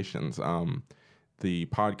recommendations. The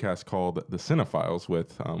podcast called The Cinephiles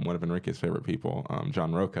with one of Enrique's favorite people,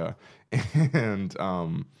 John Roca, and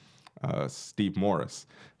Steve Morris.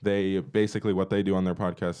 They basically, what they do on their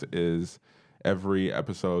podcast is every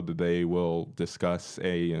episode they will discuss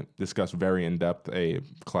very in depth a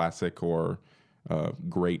classic or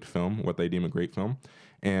great film, what they deem a great film,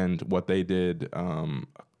 and what they did a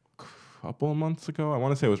couple of months ago. I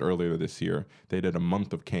want to say it was earlier this year. They did a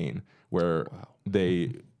month of Kane, where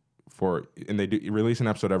they release an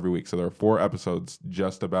episode every week. So there are 4 episodes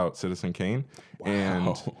just about Citizen Kane,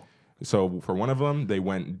 and so for one of them they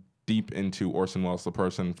went deep into Orson Welles the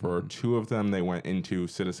person. For 2 of them, they went into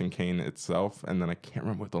Citizen Kane itself, and then I can't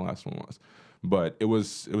remember what the last one was. But it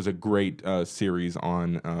was a great series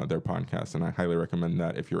on their podcast, and I highly recommend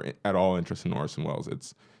that if you're at all interested in Orson Welles.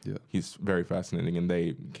 He's very fascinating, and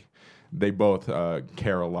they both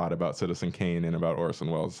care a lot about Citizen Kane and about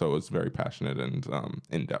Orson Welles, so it was very passionate and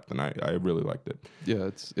in depth, and I really liked it.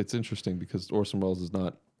 Yeah, it's interesting because Orson Welles is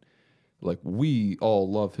not like we all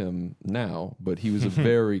love him now, but he was a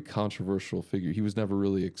very controversial figure. He was never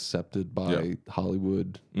really accepted by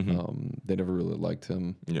Hollywood. They never really liked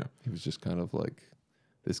him. Yeah, he was just kind of like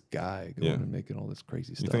this guy going and making all this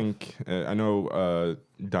crazy stuff. You think? I know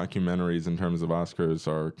documentaries in terms of Oscars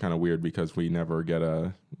are kind of weird because we never get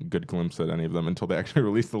a good glimpse at any of them until they actually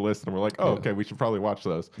release the list, and we're like, oh, okay, we should probably watch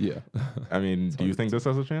those. Yeah. I mean, do you think this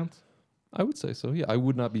has a chance? I would say so. Yeah, I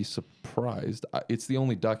would not be surprised. It's the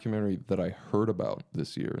only documentary that I heard about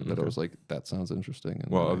this year that I was like, that sounds interesting. And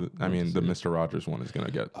Well, I went mean, to the see it. Mr. Rogers one is going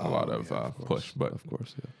to get a lot of push, but of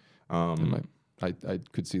course, yeah. I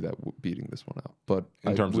could see that beating this one out, but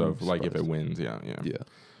in I terms wouldn't of be like if it surprised. wins, yeah. Yeah.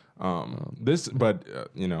 But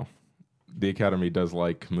you know, the Academy does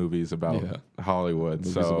like movies about Yeah. Hollywood,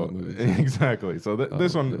 Movies so about movies, yeah. exactly. So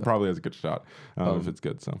this one yeah. probably has a good shot if it's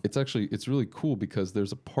good. So It's really cool because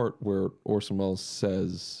there's a part where Orson Welles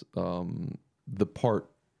says the part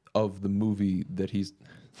of the movie that he's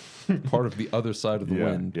part of the other side of the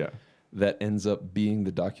wind yeah. that ends up being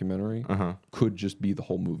the documentary Uh-huh. could just be the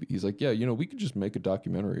whole movie. He's like, yeah, we could just make a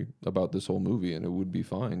documentary about this whole movie and it would be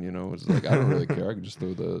fine. It's like, I don't really care. I could just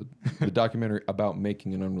throw the documentary about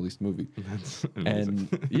making an unreleased movie. That's amazing.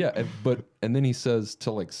 And yeah, and then he says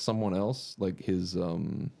to like someone else, like his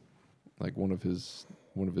like one of his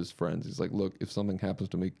friends, he's like, look, if something happens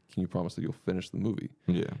to me, can you promise that you'll finish the movie?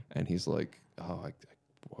 Yeah. And he's like, oh,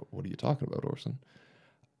 what are you talking about, Orson?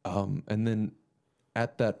 And then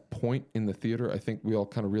at that point in the theater, I think we all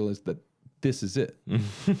kind of realized that this is it.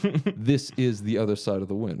 This is The Other Side of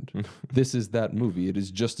the Wind. This is that movie. It is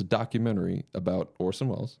just a documentary about Orson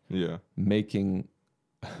Welles Yeah. making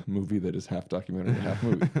a movie that is half documentary and half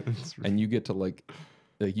movie. And you get to like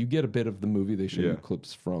you get a bit of the movie. They show you Yeah.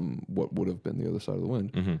 clips from what would have been The Other Side of the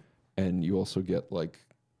Wind. Mm-hmm. And you also get like,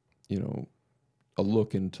 a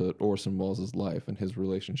look into Orson Welles' life and his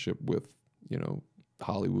relationship with,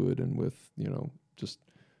 Hollywood and with, just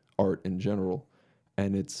art in general.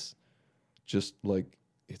 And it's just like,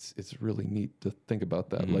 it's really neat to think about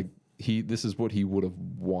that. Mm-hmm. Like this is what he would have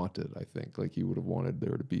wanted, I think. Like he would have wanted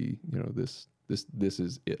there to be, this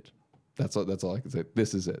is it. That's all I can say.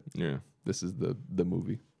 This is it. Yeah. This is the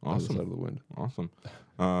movie. Awesome. Other Side of the Wind. Awesome.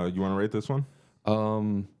 You want to rate this one?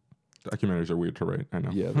 Documentaries are weird to rate. I know.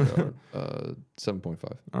 Yeah, they are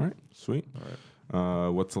 7.5. All right. Sweet. All right.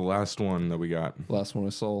 What's the last one that we got? Last one I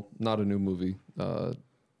saw, not a new movie.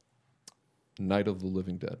 Night of the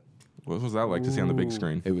Living Dead. What was that like to see on the big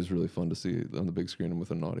screen? It was really fun to see on the big screen and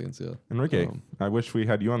with an audience. Yeah. Enrique, I wish we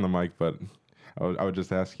had you on the mic, but I would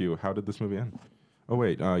just ask you, how did this movie end? Oh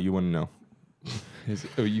wait, you wouldn't know.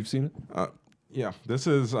 You've seen it? Yeah, this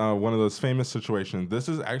is one of those famous situations. This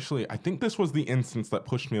is actually, I think this was the instance that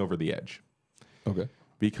pushed me over the edge. Okay.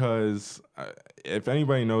 Because if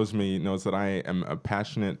anybody knows me, knows that I am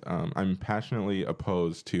I'm passionately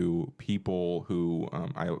opposed to people who,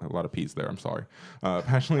 a lot of P's there, I'm sorry.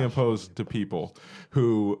 Passionately opposed to people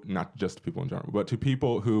who, not just people in general, but to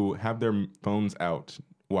people who have their phones out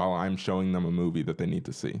while I'm showing them a movie that they need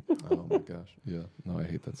to see. Oh my gosh. Yeah. No, I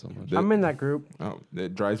hate that so much. I'm in that group. Oh,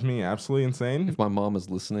 it drives me absolutely insane. If my mom is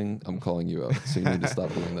listening, I'm calling you out. So you need to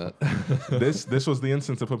stop doing that. This was the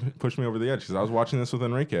instance that pushed me over the edge because I was watching this with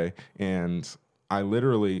Enrique, and I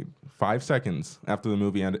literally 5 seconds after the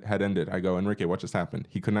movie had ended, I go, Enrique, what just happened?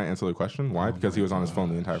 He could not answer the question. Why? Because he was on his phone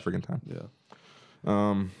the entire freaking time.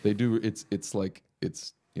 Yeah. They do. It's like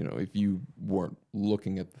if you weren't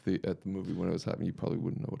looking at the movie when it was happening, you probably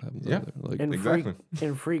wouldn't know what happens. Yeah. There. Like And Exactly.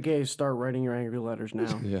 and free gays, start writing your angry letters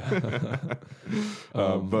now. yeah.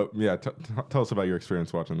 But yeah, tell us about your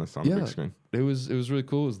experience watching this on the big screen. It was really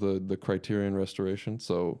cool. It was the Criterion restoration,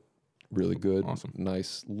 so really good. Awesome.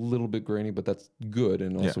 Nice, little bit grainy, but that's good.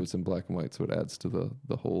 And also Yeah. it's in black and white, so it adds to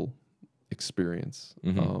the whole experience.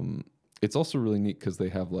 Mhm. It's also really neat because they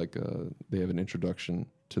have an introduction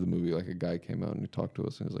to the movie. Like a guy came out and he talked to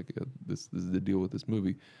us and he was like, yeah, this is the deal with this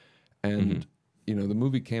movie. And the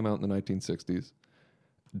movie came out in the 1960s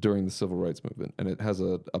during the civil rights movement, and it has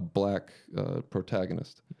a black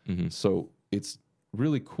protagonist. So it's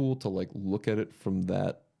really cool to like look at it from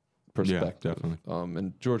that perspective. definitely.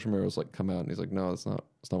 And George Romero's like come out and he's like, no, that's not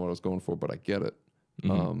what I was going for, but I get it.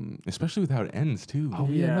 Especially with how it ends too. Oh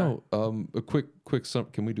yeah, Yeah. no. A quick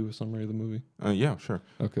can we do a summary of the movie? Yeah, sure.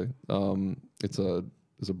 Okay. It's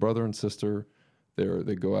a brother and sister.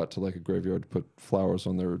 They go out to like a graveyard to put flowers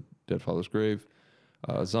on their dead father's grave.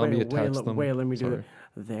 Zombie attacks them. Wait, let me do Sorry. it.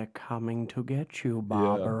 They're coming to get you,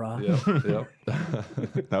 Barbara. Yeah.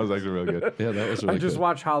 That was actually real good. Yeah, that was really I just good.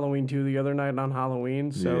 watched Halloween 2 the other night on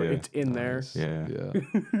Halloween, so Yeah. it's in there. Nice. Yeah.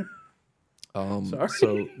 Yeah. Sorry.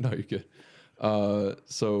 So no, you're good.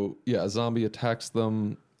 So yeah, a zombie attacks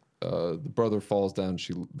them. The brother falls down.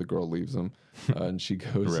 The girl leaves him, and she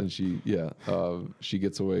goes and she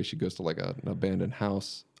gets away. She goes to like an abandoned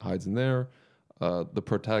house, hides in there. The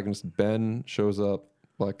protagonist Ben shows up,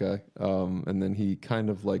 black guy, and then he kind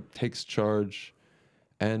of like takes charge,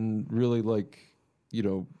 and really like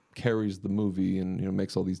carries the movie and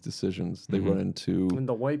makes all these decisions. They run into And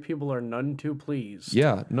the white people are none too pleased.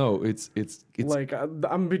 yeah, no, it's Like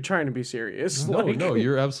I'm trying to be serious. no, like, no,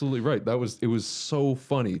 you're absolutely right. It was so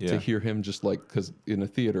funny Yeah. to hear him just like because in a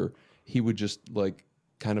theater he would just like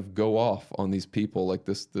kind of go off on these people like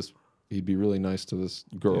this. He'd be really nice to this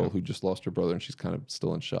girl who just lost her brother and she's kind of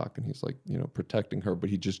still in shock and he's like protecting her, but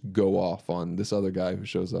he'd just go off on this other guy who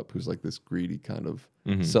shows up who's like this greedy kind of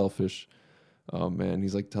selfish. Man,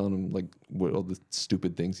 he's like telling him like what all the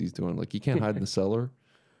stupid things he's doing. Like, you can't hide in the cellar.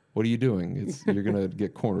 What are you doing? You're gonna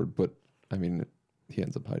get cornered. But I mean, he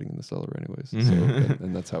ends up hiding in the cellar anyways. So,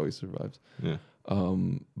 and that's how he survives. Yeah.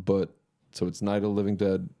 But so it's Night of the Living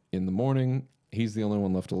Dead in the morning. He's the only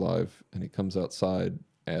one left alive, and he comes outside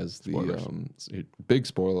as the big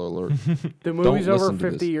spoiler alert. the movie's Don't over listen to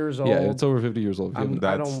 50 this. years old. Yeah, it's over 50 years old. If you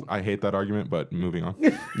haven't- I hate that argument, but moving on.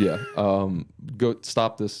 yeah. Go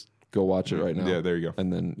stop this. Go watch it right now. Yeah, there you go.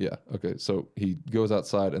 And then okay. So he goes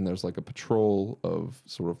outside, and there's like a patrol of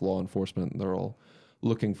sort of law enforcement, and they're all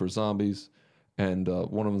looking for zombies. And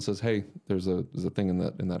one of them says, "Hey, there's a thing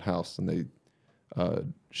in that house," and they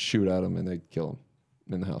shoot at him and they kill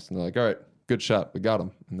him in the house. And they're like, "All right, good shot, we got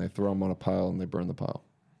him." And they throw him on a pile and they burn the pile.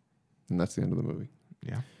 And that's the end of the movie.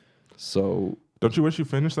 Yeah. So Don't you wish you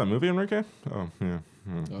finished that movie, Enrique? Oh, yeah.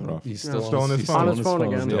 Rough. he's still on his phone. On his phone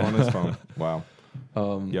again. Still Yeah. on his phone. Wow.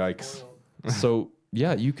 Yikes. So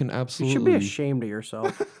yeah, you can You absolutely. should be ashamed of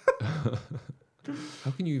yourself.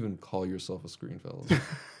 How can you even call yourself a screen fellow?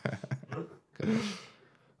 Gosh.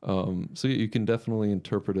 So you can definitely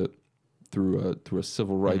interpret it through a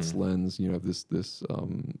civil rights lens.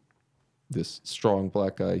 This strong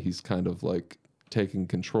black guy. He's kind of like taking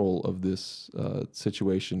control of this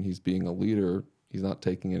situation. He's being a leader. He's not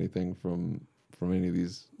taking anything from any of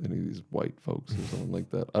these white folks or something like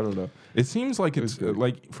that. I don't know. It seems like it's good.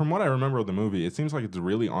 like, from what I remember of the movie, it seems like it's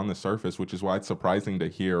really on the surface, which is why it's surprising to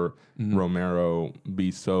hear Romero be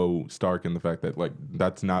so stark in the fact that like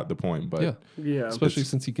that's not the point. But Yeah. Yeah. Especially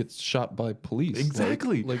since he gets shot by police.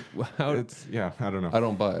 Exactly. Like how? it's I don't know. I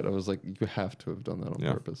don't buy it. I was like, you have to have done that on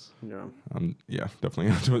Yeah. purpose. Yeah. Definitely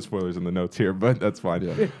not too much spoilers in the notes here, but that's fine.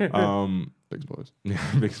 Yeah. Big spoilers.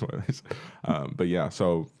 Yeah, big spoilers. But yeah,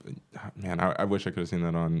 so man, I wish I could have seen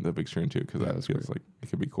that on the big screen too, because that that's feels great. like it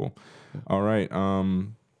could be cool. All right,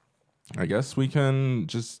 I guess we can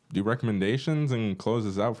just do recommendations and close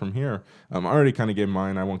this out from here. I already kind of gave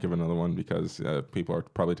mine. I won't give another one because people are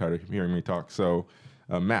probably tired of hearing me talk. So,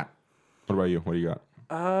 Matt, what about you? What do you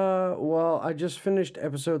got? Well, I just finished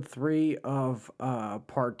episode 3 of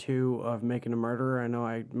part 2 of Making a Murderer. I know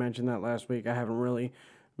I mentioned that last week. I haven't really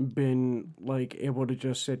been like able to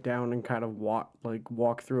just sit down and kind of walk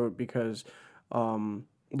through it because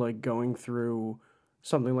like going through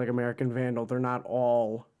something like American Vandal, they're not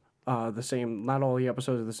all the same. Not all the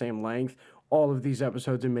episodes are the same length. All of these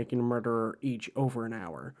episodes in Making a Murderer are each over an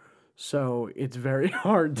hour, so it's very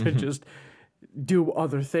hard to just do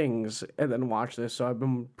other things and then watch this. So I've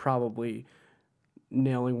been probably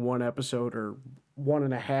nailing one episode or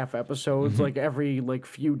 1.5 episodes like every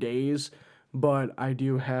few days. But I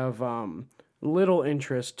do have little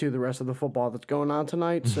interest to the rest of the football that's going on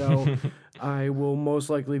tonight, so I will most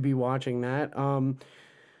likely be watching that.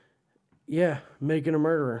 Yeah, Making a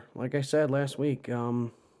Murderer. Like I said last week,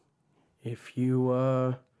 if you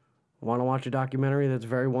want to watch a documentary that's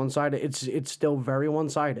very one-sided, it's still very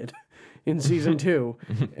one-sided in season 2,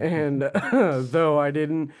 and though I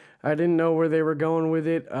didn't know where they were going with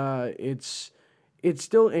it, it's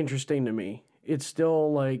still interesting to me. It's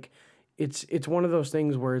still like. It's one of those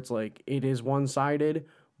things where it's like it is one-sided,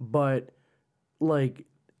 but like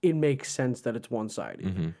it makes sense that it's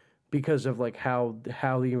one-sided because of like how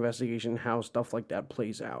the investigation, how stuff like that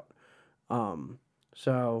plays out.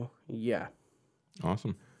 So yeah,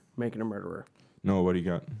 Awesome. Making a Murderer. Noah, what do you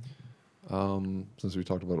got? Since we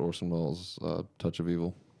talked about Orson Welles' Touch of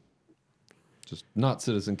Evil, just not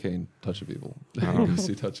Citizen Kane, Touch of Evil.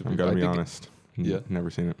 DC Touch of I've Evil. got to I be think honest. Yeah.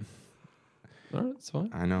 Never seen it. All right, it's fine.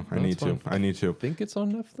 I know. I No, need it's to. fine. I need to. I think it's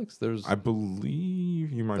on Netflix. There's I believe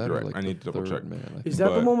you might that be or, right. like, I need the to double check. Third Man, I Is think. that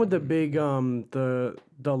the But- one with the big the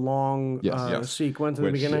long Yes. sequence in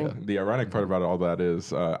the Which, beginning? the ironic part about all that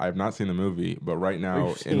is I've not seen the movie, but right now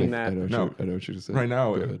We've seen that. I know, No. I know what you're saying. right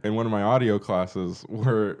now Go ahead. in one of my audio classes,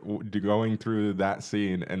 we're going through that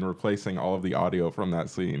scene and replacing all of the audio from that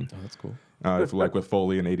scene. Oh, that's cool. It's like with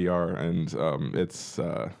Foley and ADR, and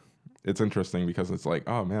it's interesting because it's like,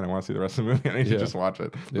 oh man, I want to see the rest of the movie. I need to Yeah. just watch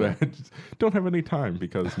it, Yeah. but I just don't have any time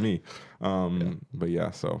because me. But yeah,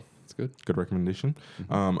 so That's good. Good recommendation.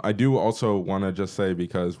 I do also want to just say,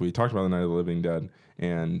 because we talked about the Night of the Living Dead,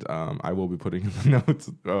 and I will be putting in the notes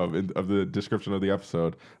of the description of the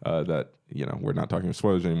episode that we're not talking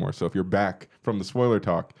spoilers anymore. So if you're back from the spoiler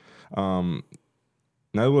talk,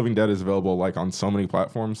 Night of the Living Dead is available like on so many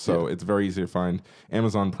platforms, so it's very easy to find.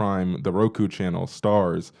 Amazon Prime, the Roku channel,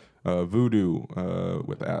 Stars, Vudu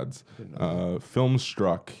with ads,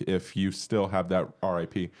 Filmstruck, if you still have that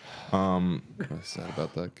RIP. I'm sad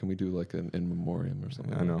about that. Can we do like an in memoriam or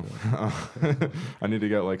something? I know. I need to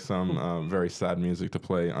get like some very sad music to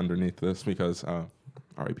play underneath this, because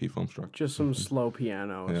RIP Filmstruck. Just some slow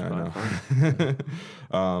piano. It's Yeah, fine.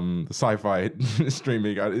 I know. The sci-fi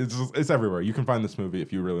streaming, it's everywhere. You can find this movie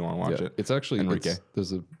if you really want to watch it. It's actually Enrique.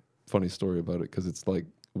 there's a funny story about it, because it's like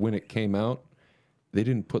when it came out, they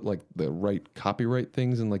didn't put like the right copyright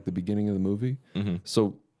things in like the beginning of the movie,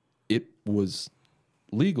 so it was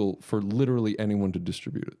legal for literally anyone to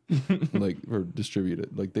distribute it,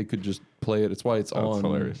 like they could just play it. It's why it's on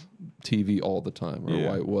hilarious. TV all the time, or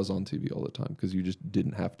why it was on TV all the time, because you just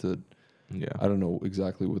didn't have to. Yeah. I don't know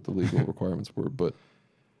exactly what the legal requirements were, but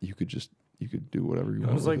you could do whatever you It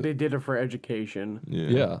want. was like they did it for education.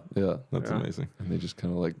 Yeah. That's amazing. And they just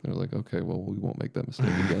kind of they're like, okay, well, we won't make that mistake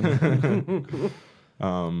again.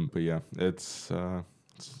 But yeah, it's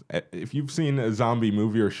if you've seen a zombie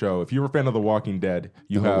movie or show, if you're a fan of The Walking Dead,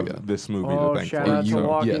 you have this movie to thank shout for. out to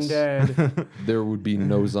Walking Dead. There would be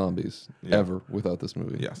no zombies ever without this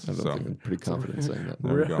movie. Yes, I don't think I'm pretty confident in saying that.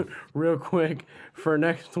 There we go. Real quick, for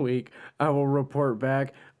next week, I will report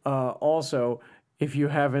back. Also, if you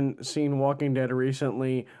haven't seen Walking Dead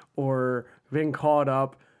recently or been caught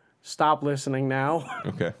up, stop listening now.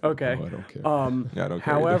 Okay. Okay. No, I don't care. Yeah, I don't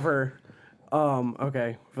care However,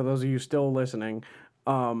 okay, for those of you still listening,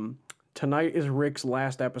 tonight is Rick's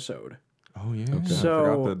last episode. Oh yeah. So,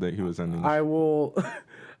 I forgot that he was ending. I will,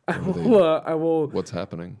 I will, What's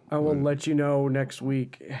happening? I will let you know next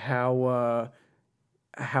week how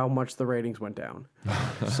much the ratings went down.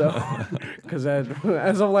 So, because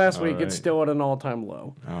as of last week, it's still at an all-time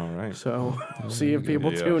low. All right. So, see if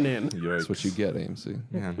people tune in. That's what you get, AMC.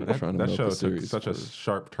 Man, Trying to that milk show the took series such a for-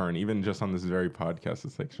 sharp turn. Even just on this very podcast,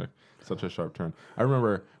 it's like such a sharp turn. I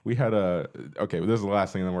remember we had okay, this is the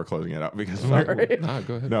last thing, and then we're closing it up because Nah,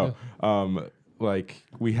 go ahead. no, yeah. like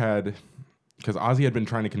we had, because Ozzy had been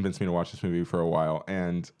trying to convince me to watch this movie for a while,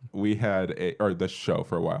 and we had this show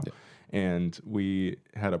for a while. Yeah. And we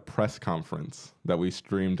had a press conference that we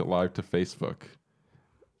streamed live to Facebook,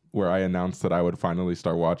 where I announced that I would finally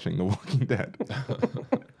start watching The Walking Dead.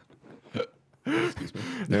 Excuse me.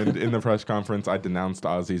 And in the press conference, I denounced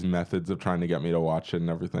Ozzy's methods of trying to get me to watch it and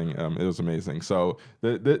everything. It was amazing. So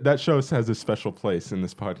that show has a special place in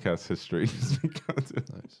this podcast history,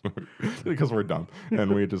 just because we're dumb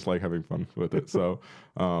and we just like having fun with it. So,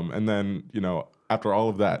 and then after all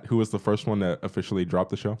of that, who was the first one to officially drop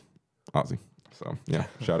the show? Ozzy. So yeah,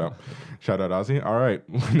 shout out Ozzy. All right,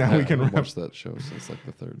 now we can I've watched that show since like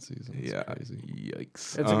the third season. It's crazy.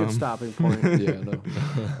 Yikes. It's a good stopping point. Yeah, no.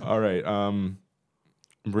 All right.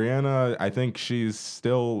 Brianna, I think she's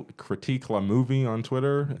still critique la movie on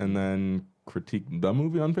Twitter and then critique the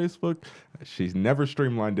movie on Facebook. She's never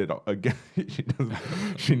streamlined it again.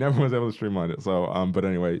 She never was able to streamline it. So, but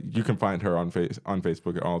anyway, you can find her on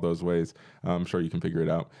Facebook in all those ways. I'm sure you can figure it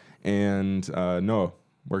out. And Noah,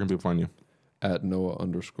 where can people find you? At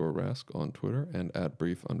Noah_Rask on Twitter and at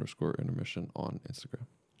brief_intermission on Instagram.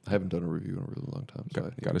 I haven't done a review in a really long time.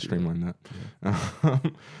 So Got to streamline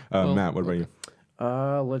that. Matt, what about you?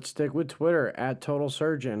 Let's stick with Twitter at Total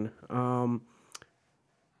Surgeon.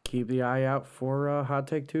 Keep the eye out for Hot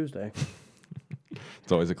Take Tuesday.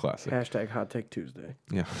 It's always a classic. Hashtag Hot Take Tuesday.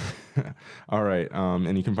 Yeah. All right.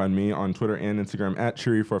 And you can find me on Twitter and Instagram at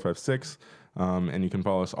Cheery456. And you can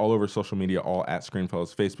follow us all over social media, all at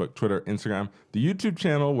Screenfellows, Facebook, Twitter, Instagram, the YouTube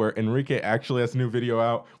channel where Enrique actually has a new video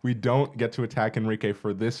out. We don't get to attack Enrique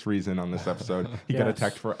for this reason on this episode. He got Yes.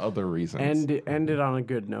 attacked for other reasons. End it on a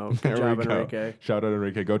good note. Good There job, we go. Enrique. Shout out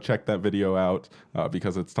Enrique. Go check that video out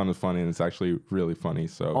because it's a ton of fun and it's actually really funny.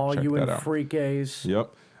 So All check you that and out. freakays.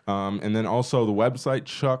 Yep. And then also the website,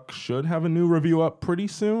 Chuck should have a new review up pretty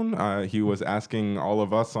soon. He was asking all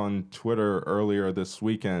of us on Twitter earlier this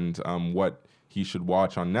weekend what he should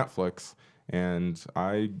watch on Netflix. And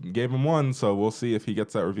I gave him one, so we'll see if he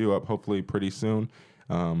gets that review up hopefully pretty soon.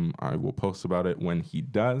 I will post about it when he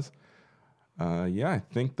does. Yeah, I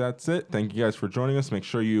think that's it. Thank you guys for joining us. Make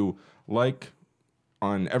sure you like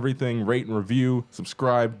on everything, rate and review,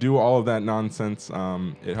 subscribe, do all of that nonsense.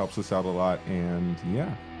 It helps us out a lot. And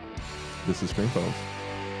yeah, this is Screenfellows.